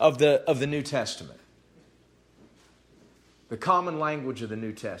Greek of the New Testament. The common language of the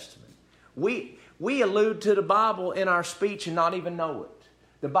New Testament. We allude to the Bible in our speech and not even know it.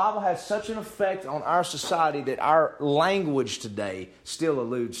 The Bible has such an effect on our society that our language today still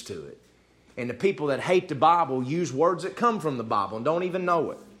alludes to it. And the people that hate the Bible use words that come from the Bible and don't even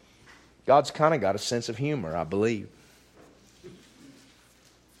know it. God's kind of got a sense of humor, I believe.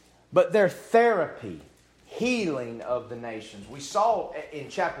 But they're therapy, healing of the nations. We saw in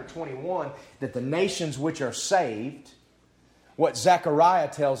chapter 21 that the nations which are saved, what Zechariah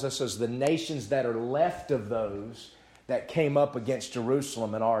tells us is the nations that are left of those that came up against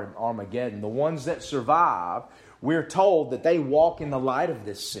Jerusalem in Armageddon. The ones that survive, we're told that they walk in the light of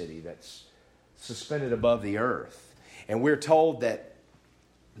this city that's suspended above the earth. And we're told that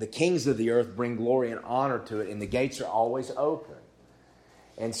the kings of the earth bring glory and honor to it, and the gates are always open.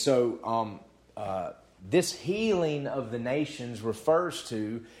 And so this healing of the nations refers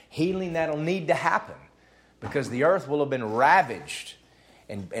to healing that'll need to happen, because the earth will have been ravaged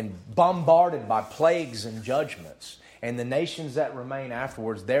and bombarded by plagues and judgments. And the nations that remain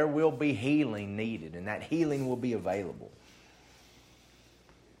afterwards, there will be healing needed, and that healing will be available.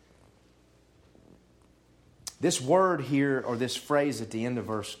 This word here, or this phrase at the end of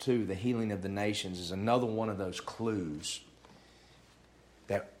verse 2, the healing of the nations, is another one of those clues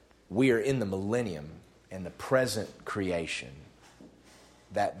that we are in the millennium and the present creation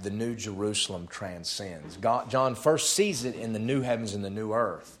that the New Jerusalem transcends. John first sees it in the new heavens and the new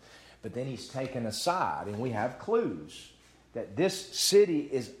earth. But then he's taken aside, and we have clues that this city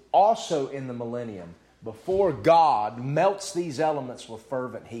is also in the millennium before God melts these elements with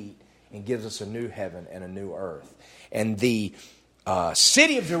fervent heat and gives us a new heaven and a new earth. And the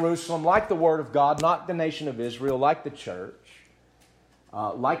city of Jerusalem, like the Word of God, not the nation of Israel, like the church,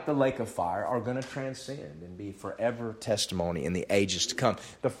 like the lake of fire, are going to transcend and be forever testimony in the ages to come.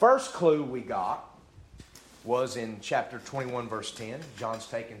 The first clue we got was in chapter 21, verse 10. John's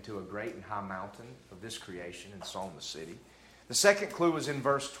taken to a great and high mountain of this creation and saw the city. The second clue was in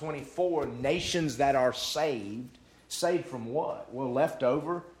verse 24, nations that are saved. Saved from what? Well, left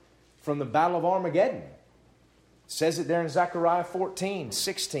over from the battle of Armageddon. It says it there in Zechariah 14,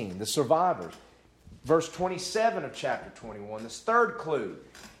 16, the survivors. Verse 27 of chapter 21, this third clue.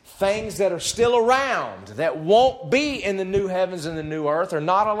 Things that are still around that won't be in the new heavens and the new earth are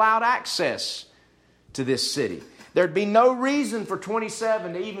not allowed access to this city. There'd be no reason for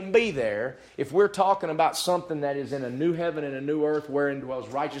 27 to even be there if we're talking about something that is in a new heaven and a new earth wherein dwells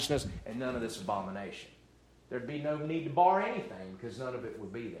righteousness and none of this abomination. There'd be no need to bar anything because none of it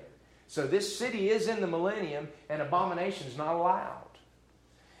would be there. So this city is in the millennium and abomination is not allowed.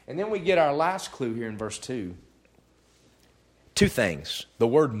 And then we get our last clue here in verse 2. Two things. The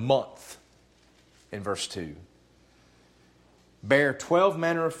word month in verse 2. Bare 12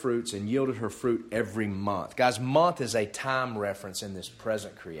 manner of fruits and yielded her fruit every month. Guys, month is a time reference in this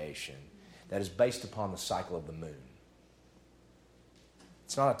present creation that is based upon the cycle of the moon.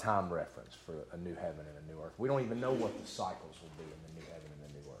 It's not a time reference for a new heaven and a new earth. We don't even know what the cycles will be in the new heaven and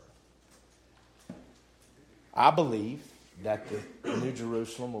the new earth. I believe that the New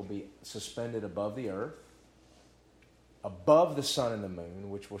Jerusalem will be suspended above the earth, above the sun and the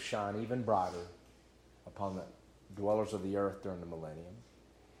moon, which will shine even brighter upon the dwellers of the earth during the millennium.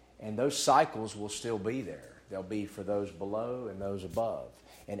 And those cycles will still be there. They'll be for those below and those above.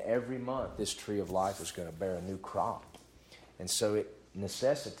 And every month, this tree of life is going to bear a new crop. And so it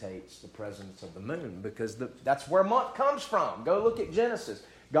necessitates the presence of the moon, because that's where month comes from. Go look at Genesis.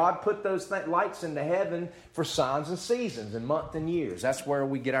 God put those lights into heaven for signs and seasons and months and years. That's where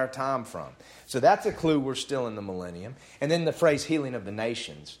we get our time from. So that's a clue we're still in the millennium. And then the phrase healing of the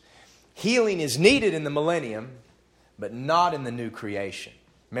nations. Healing is needed in the millennium, but not in the new creation.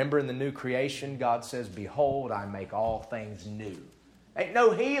 Remember, in the new creation, God says, behold, I make all things new. Ain't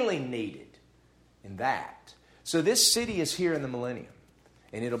no healing needed in that. So this city is here in the millennium,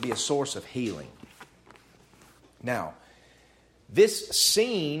 and it'll be a source of healing. Now, this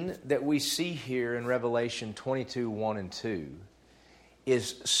scene that we see here in Revelation 22, 1 and 2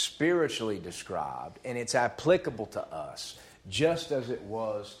 is spiritually described, and it's applicable to us, just as it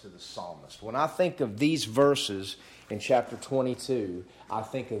was to the psalmist. When I think of these verses in chapter 22, I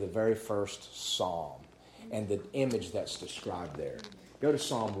think of the very first psalm and the image that's described there. Go to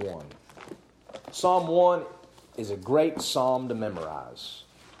Psalm 1. Psalm 1 is a great psalm to memorize,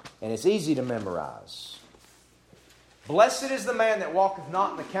 and it's easy to memorize. Blessed is the man that walketh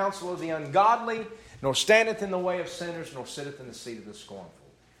not in the counsel of the ungodly, nor standeth in the way of sinners, nor sitteth in the seat of the scornful.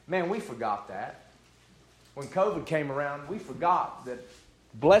 Man, we forgot that. When COVID came around, we forgot that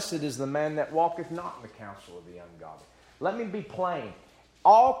blessed is the man that walketh not in the counsel of the ungodly. Let me be plain.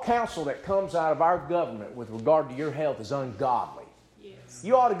 All counsel that comes out of our government with regard to your health is ungodly. Yes.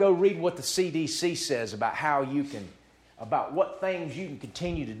 You ought to go read what the CDC says about how you can, about what things you can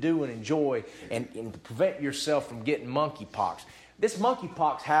continue to do and enjoy and to prevent yourself from getting monkeypox. This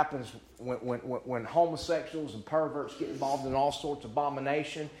monkeypox happens when homosexuals and perverts get involved in all sorts of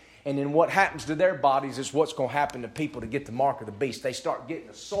abomination. And then what happens to their bodies is what's going to happen to people to get the mark of the beast. They start getting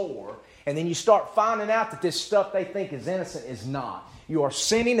a sore, and then you start finding out that this stuff they think is innocent is not. You are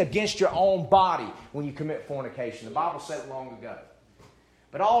sinning against your own body when you commit fornication. The Bible said it long ago.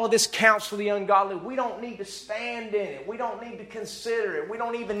 But all of this counsel of the ungodly, we don't need to stand in it. We don't need to consider it. We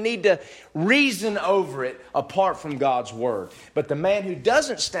don't even need to reason over it apart from God's Word. But the man who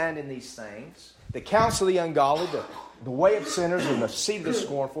doesn't stand in these things, the counsel of the ungodly, the way of sinners, and the seat of the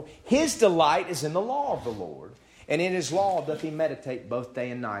scornful, his delight is in the law of the Lord. And in his law doth he meditate both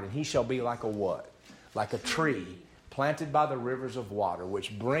day and night. And he shall be like a what? Like a tree planted by the rivers of water,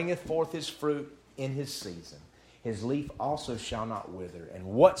 which bringeth forth his fruit in his season. His leaf also shall not wither, and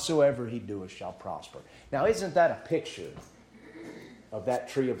whatsoever he doeth shall prosper. Now, isn't that a picture of that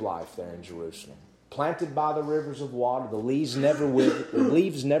tree of life there in Jerusalem? Planted by the rivers of water, the leaves never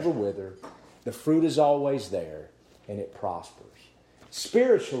wither, the fruit is always there, and it prospers.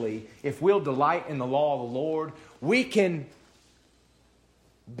 Spiritually, if we'll delight in the law of the Lord, we can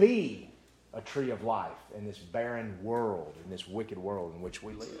be a tree of life in this barren world, in this wicked world in which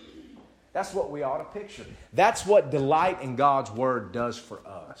we live. That's what we ought to picture. That's what delight in God's Word does for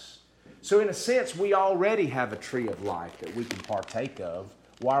us. So in a sense, we already have a tree of life that we can partake of.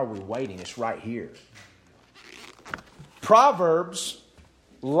 Why are we waiting? It's right here. Proverbs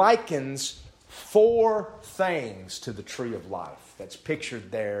likens 4 things to the tree of life that's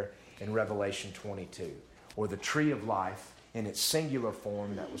pictured there in Revelation 22, or the tree of life in its singular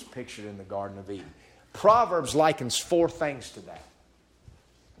form that was pictured in the Garden of Eden. Proverbs likens 4 things to that.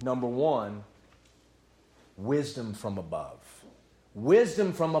 Number 1, wisdom from above.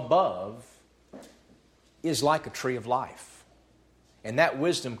 Wisdom from above is like a tree of life. And that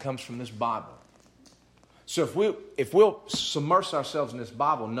wisdom comes from this Bible. So if we'll submerge ourselves in this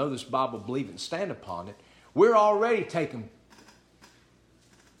Bible, know this Bible, believe it, and stand upon it, we're already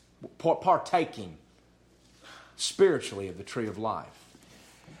partaking spiritually of the tree of life.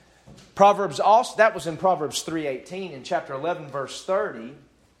 Proverbs also, that was in Proverbs 3:18. In chapter 11, verse 30,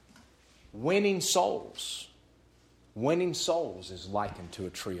 winning souls. Winning souls is likened to a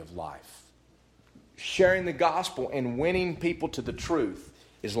tree of life. Sharing the gospel and winning people to the truth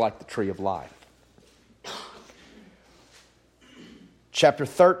is like the tree of life. Chapter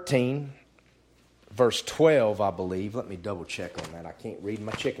 13, verse 12, I believe. Let me double check on that. I can't read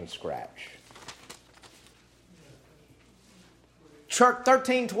my chicken scratch.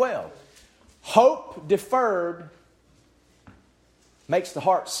 13:12. Hope deferred makes the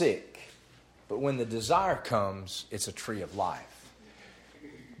heart sick. But when the desire comes, it's a tree of life.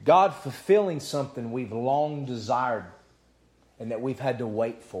 God fulfilling something we've long desired and that we've had to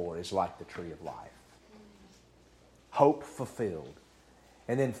wait for is like the tree of life. Hope fulfilled.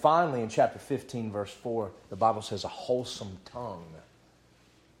 And then finally in chapter 15, verse 4, the Bible says a wholesome tongue.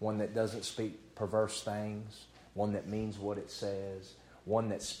 One that doesn't speak perverse things. One that means what it says. One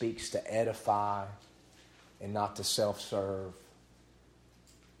that speaks to edify and not to self-serve.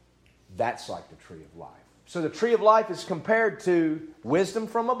 That's like the tree of life. So the tree of life is compared to wisdom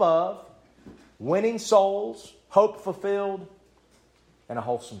from above, winning souls, hope fulfilled, and a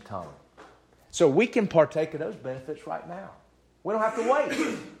wholesome tongue. So we can partake of those benefits right now. We don't have to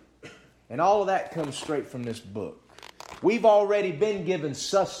wait. And all of that comes straight from this book. We've already been given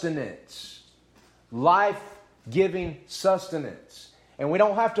sustenance, life-giving sustenance. And we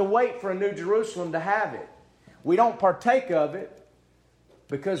don't have to wait for a new Jerusalem to have it. We don't partake of it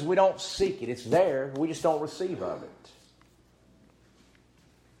because we don't seek it. It's there. We just don't receive of it.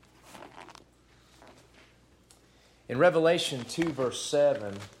 In Revelation 2, verse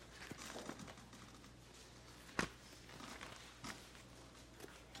 7,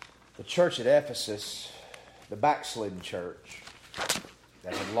 the church at Ephesus, the backslidden church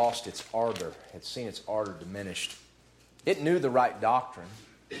that had lost its ardor, had seen its ardor diminished, it knew the right doctrine.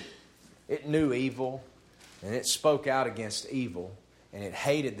 It knew evil, and it spoke out against evil. And it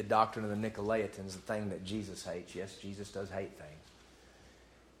hated the doctrine of the Nicolaitans, the thing that Jesus hates. Yes, Jesus does hate things.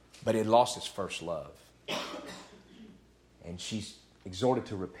 But it lost its first love. And she's exhorted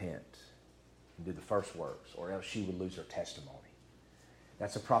to repent and do the first works, or else she would lose her testimony.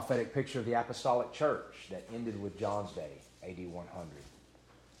 That's a prophetic picture of the apostolic church that ended with John's day, AD 100.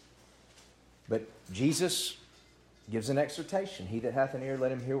 But Jesus gives an exhortation. He that hath an ear,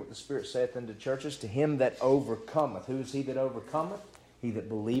 let him hear what the Spirit saith unto churches. To him that overcometh. Who is he that overcometh? He that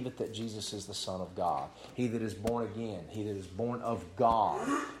believeth that Jesus is the Son of God. He that is born again. He that is born of God.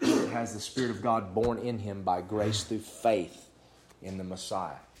 He that has the Spirit of God born in him by grace through faith in the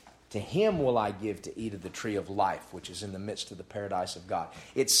Messiah. To him will I give to eat of the tree of life, which is in the midst of the paradise of God.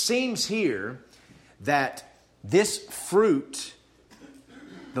 It seems here that this fruit,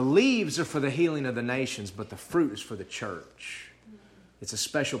 the leaves are for the healing of the nations, but the fruit is for the church. It's a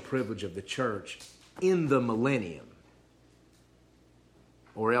special privilege of the church in the millennium.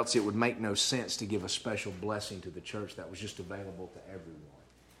 Or else it would make no sense to give a special blessing to the church that was just available to everyone.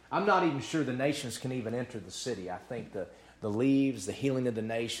 I'm not even sure the nations can even enter the city. I think the leaves, the healing of the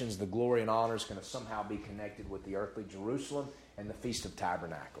nations, the glory and honor is going to somehow be connected with the earthly Jerusalem and the Feast of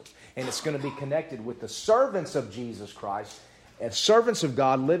Tabernacles. And it's going to be connected with the servants of Jesus Christ. And servants of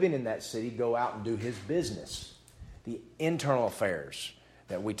God living in that city go out and do His business. The internal affairs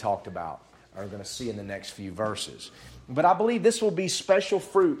that we talked about are going to see in the next few verses. But I believe this will be special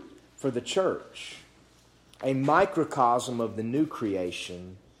fruit for the church. A microcosm of the new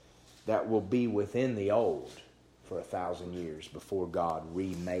creation that will be within the old for 1,000 years before God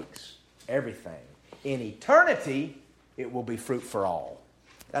remakes everything. In eternity, it will be fruit for all.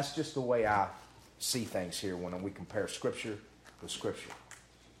 That's just the way I see things here when we compare Scripture with Scripture.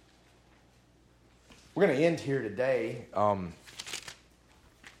 We're going to end here today.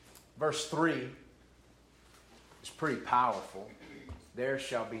 Verse 3 is pretty powerful. There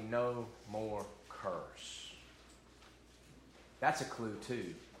shall be no more curse. That's a clue,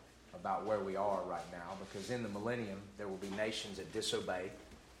 too, about where we are right now, because in the millennium, there will be nations that disobey.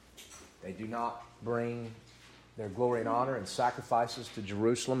 They do not bring their glory and honor and sacrifices to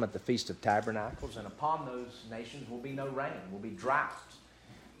Jerusalem at the Feast of Tabernacles, and upon those nations will be no rain, will be drought.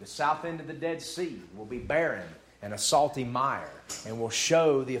 The south end of the Dead Sea will be barren and a salty mire, and will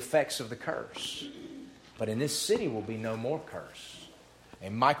show the effects of the curse. But in this city will be no more curse. A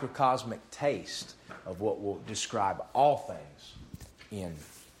microcosmic taste of what will describe all things in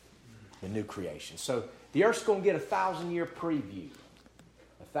the new creation. So the earth's going to get a 1,000-year preview.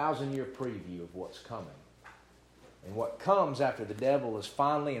 A 1,000-year preview of what's coming. And what comes after the devil is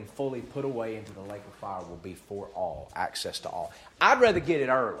finally and fully put away into the lake of fire will be for all, access to all. I'd rather get it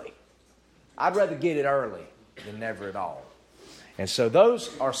early. I'd rather get it early than never at all. And so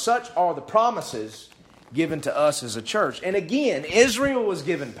such are the promises given to us as a church. And again, Israel was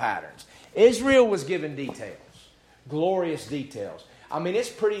given patterns. Israel was given details. Glorious details. I mean,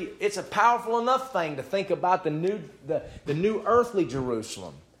 it's a powerful enough thing to think about the new earthly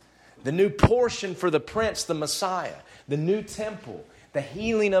Jerusalem. The new portion for the Prince, the Messiah. The new temple. The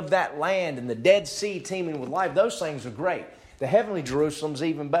healing of that land and the Dead Sea teeming with life. Those things are great. The heavenly Jerusalem's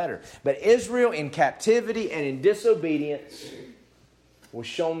even better. But Israel in captivity and in disobedience was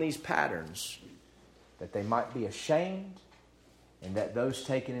shown these patterns that they might be ashamed and that those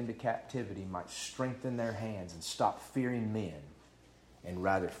taken into captivity might strengthen their hands and stop fearing men and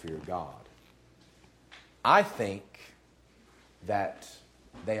rather fear God. I think that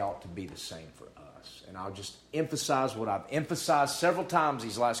they ought to be the same for us. And I'll just emphasize what I've emphasized several times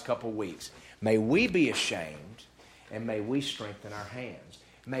these last couple of weeks. May we be ashamed and may we strengthen our hands.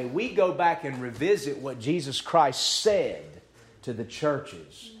 May we go back and revisit what Jesus Christ said to the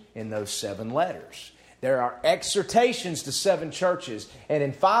churches in those 7 letters. There are exhortations to 7 churches, and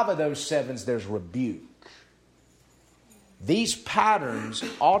in 5 of those 7s there's rebuke. These patterns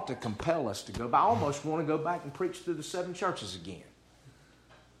ought to compel us to go back. I almost want to go back and preach through the 7 churches again.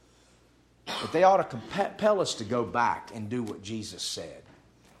 But they ought to compel us to go back and do what Jesus said.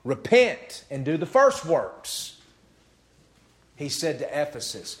 Repent and do the first works. He said to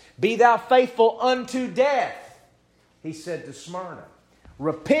Ephesus, be thou faithful unto death. He said to Smyrna,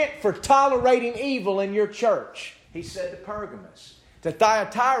 repent for tolerating evil in your church. He said to Pergamos. To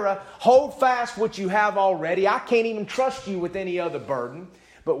Thyatira, hold fast what you have already. I can't even trust you with any other burden.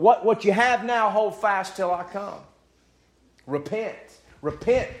 But what you have now, hold fast till I come. Repent.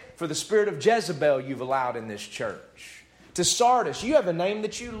 Repent for the spirit of Jezebel you've allowed in this church. To Sardis, you have a name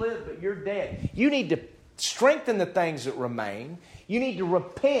that you live, but you're dead. You need to strengthen the things that remain. You need to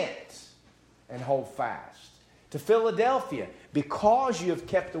repent and hold fast. To Philadelphia, because you have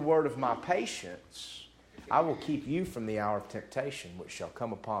kept the word of my patience, I will keep you from the hour of temptation which shall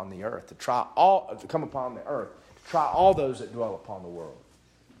come upon the earth to try all those that dwell upon the world.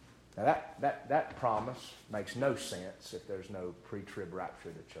 Now that promise makes no sense if there's no pre-trib rapture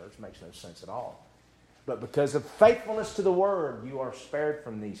of the church. It makes no sense at all. But because of faithfulness to the word, you are spared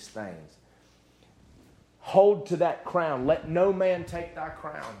from these things. Hold to that crown. Let no man take thy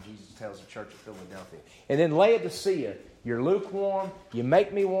crown, Jesus tells the church of Philadelphia. And then Laodicea, you're lukewarm. You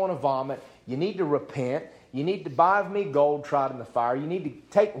make me want to vomit. You need to repent. You need to buy of me gold tried in the fire. You need to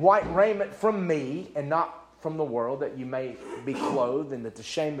take white raiment from me and not from the world, that you may be clothed and that the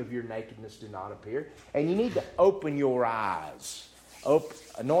shame of your nakedness do not appear. And you need to open your eyes.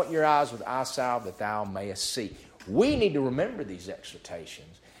 Anoint your eyes with eye salve that thou mayest see. We need to remember these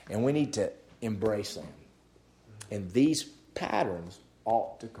exhortations and we need to embrace them. And these patterns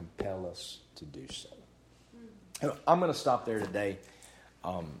ought to compel us to do so. I'm going to stop there today.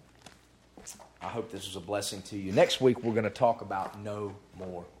 I hope this was a blessing to you. Next week we're going to talk about no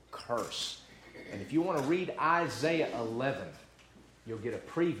more curse. And if you want to read Isaiah 11, you'll get a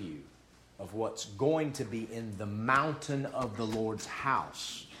preview of what's going to be in the mountain of the Lord's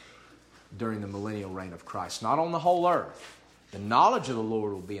house during the millennial reign of Christ. Not on the whole earth. The knowledge of the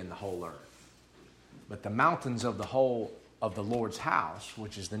Lord will be in the whole earth. But the mountains of the Lord's house,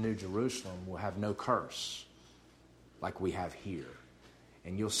 which is the New Jerusalem, will have no curse like we have here.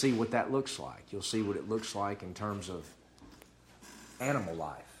 And you'll see what that looks like. You'll see what it looks like in terms of animal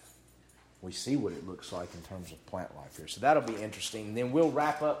life. We see what it looks like in terms of plant life here. So that'll be interesting. And then we'll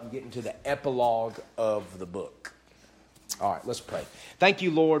wrap up and get into the epilogue of the book. All right, let's pray. Thank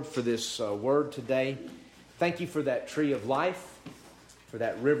you, Lord, for this word today. Thank you for that tree of life, for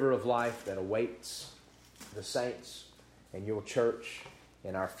that river of life that awaits the saints and your church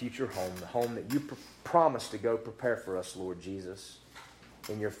and our future home, the home that you promised to go prepare for us, Lord Jesus.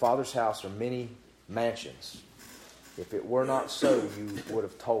 In your Father's house are many mansions. If it were not so, you would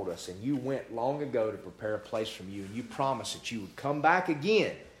have told us. And you went long ago to prepare a place from you. And you promised that you would come back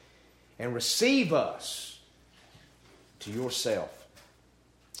again and receive us to yourself.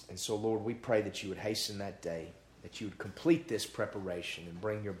 And so, Lord, we pray that you would hasten that day, that you would complete this preparation and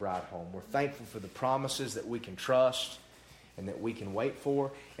bring your bride home. We're thankful for the promises that we can trust and that we can wait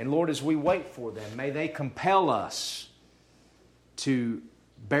for. And, Lord, as we wait for them, may they compel us to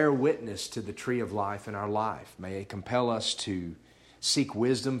bear witness to the tree of life in our life. May it compel us to seek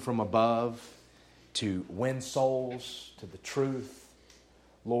wisdom from above, to win souls to the truth.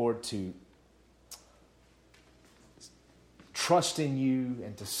 Lord, to trust in you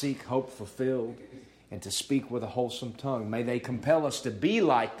and to seek hope fulfilled and to speak with a wholesome tongue. May they compel us to be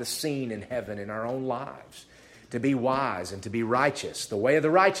like the scene in heaven in our own lives, to be wise and to be righteous, the way of the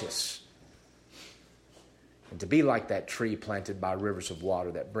righteous. And to be like that tree planted by rivers of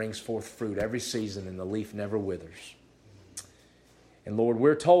water that brings forth fruit every season and the leaf never withers. And Lord,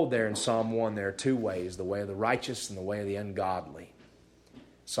 we're told there in Psalm 1 there are two ways, the way of the righteous and the way of the ungodly.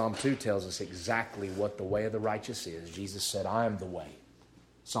 Psalm 2 tells us exactly what the way of the righteous is. Jesus said, I am the way.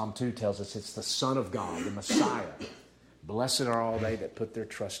 Psalm 2 tells us it's the Son of God, the Messiah. Blessed are all they that put their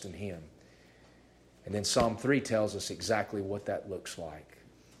trust in Him. And then Psalm 3 tells us exactly what that looks like.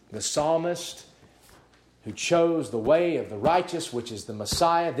 The psalmist who chose the way of the righteous, which is the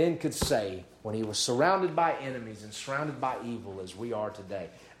Messiah, then could say, when he was surrounded by enemies and surrounded by evil as we are today,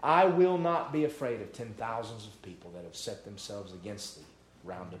 I will not be afraid of 10,000s of people that have set themselves against thee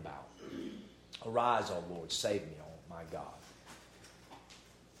round about. Arise, O Lord, save me, O my God.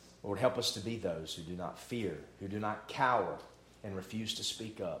 Lord, help us to be those who do not fear, who do not cower and refuse to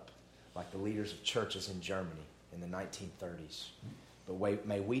speak up, like the leaders of churches in Germany in the 1930s. But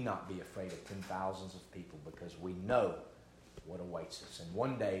may we not be afraid of 10,000s of people, because we know what awaits us. And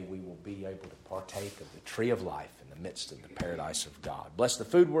one day we will be able to partake of the tree of life in the midst of the paradise of God. Bless the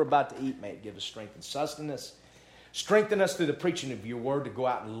food we're about to eat. May it give us strength and sustenance. Strengthen us through the preaching of your word to go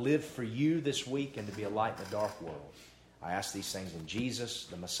out and live for you this week and to be a light in the dark world. I ask these things in Jesus,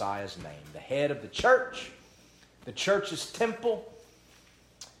 the Messiah's name, the head of the church's temple,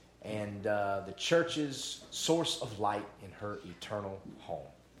 and the church's source of light in her eternal home.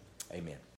 Amen.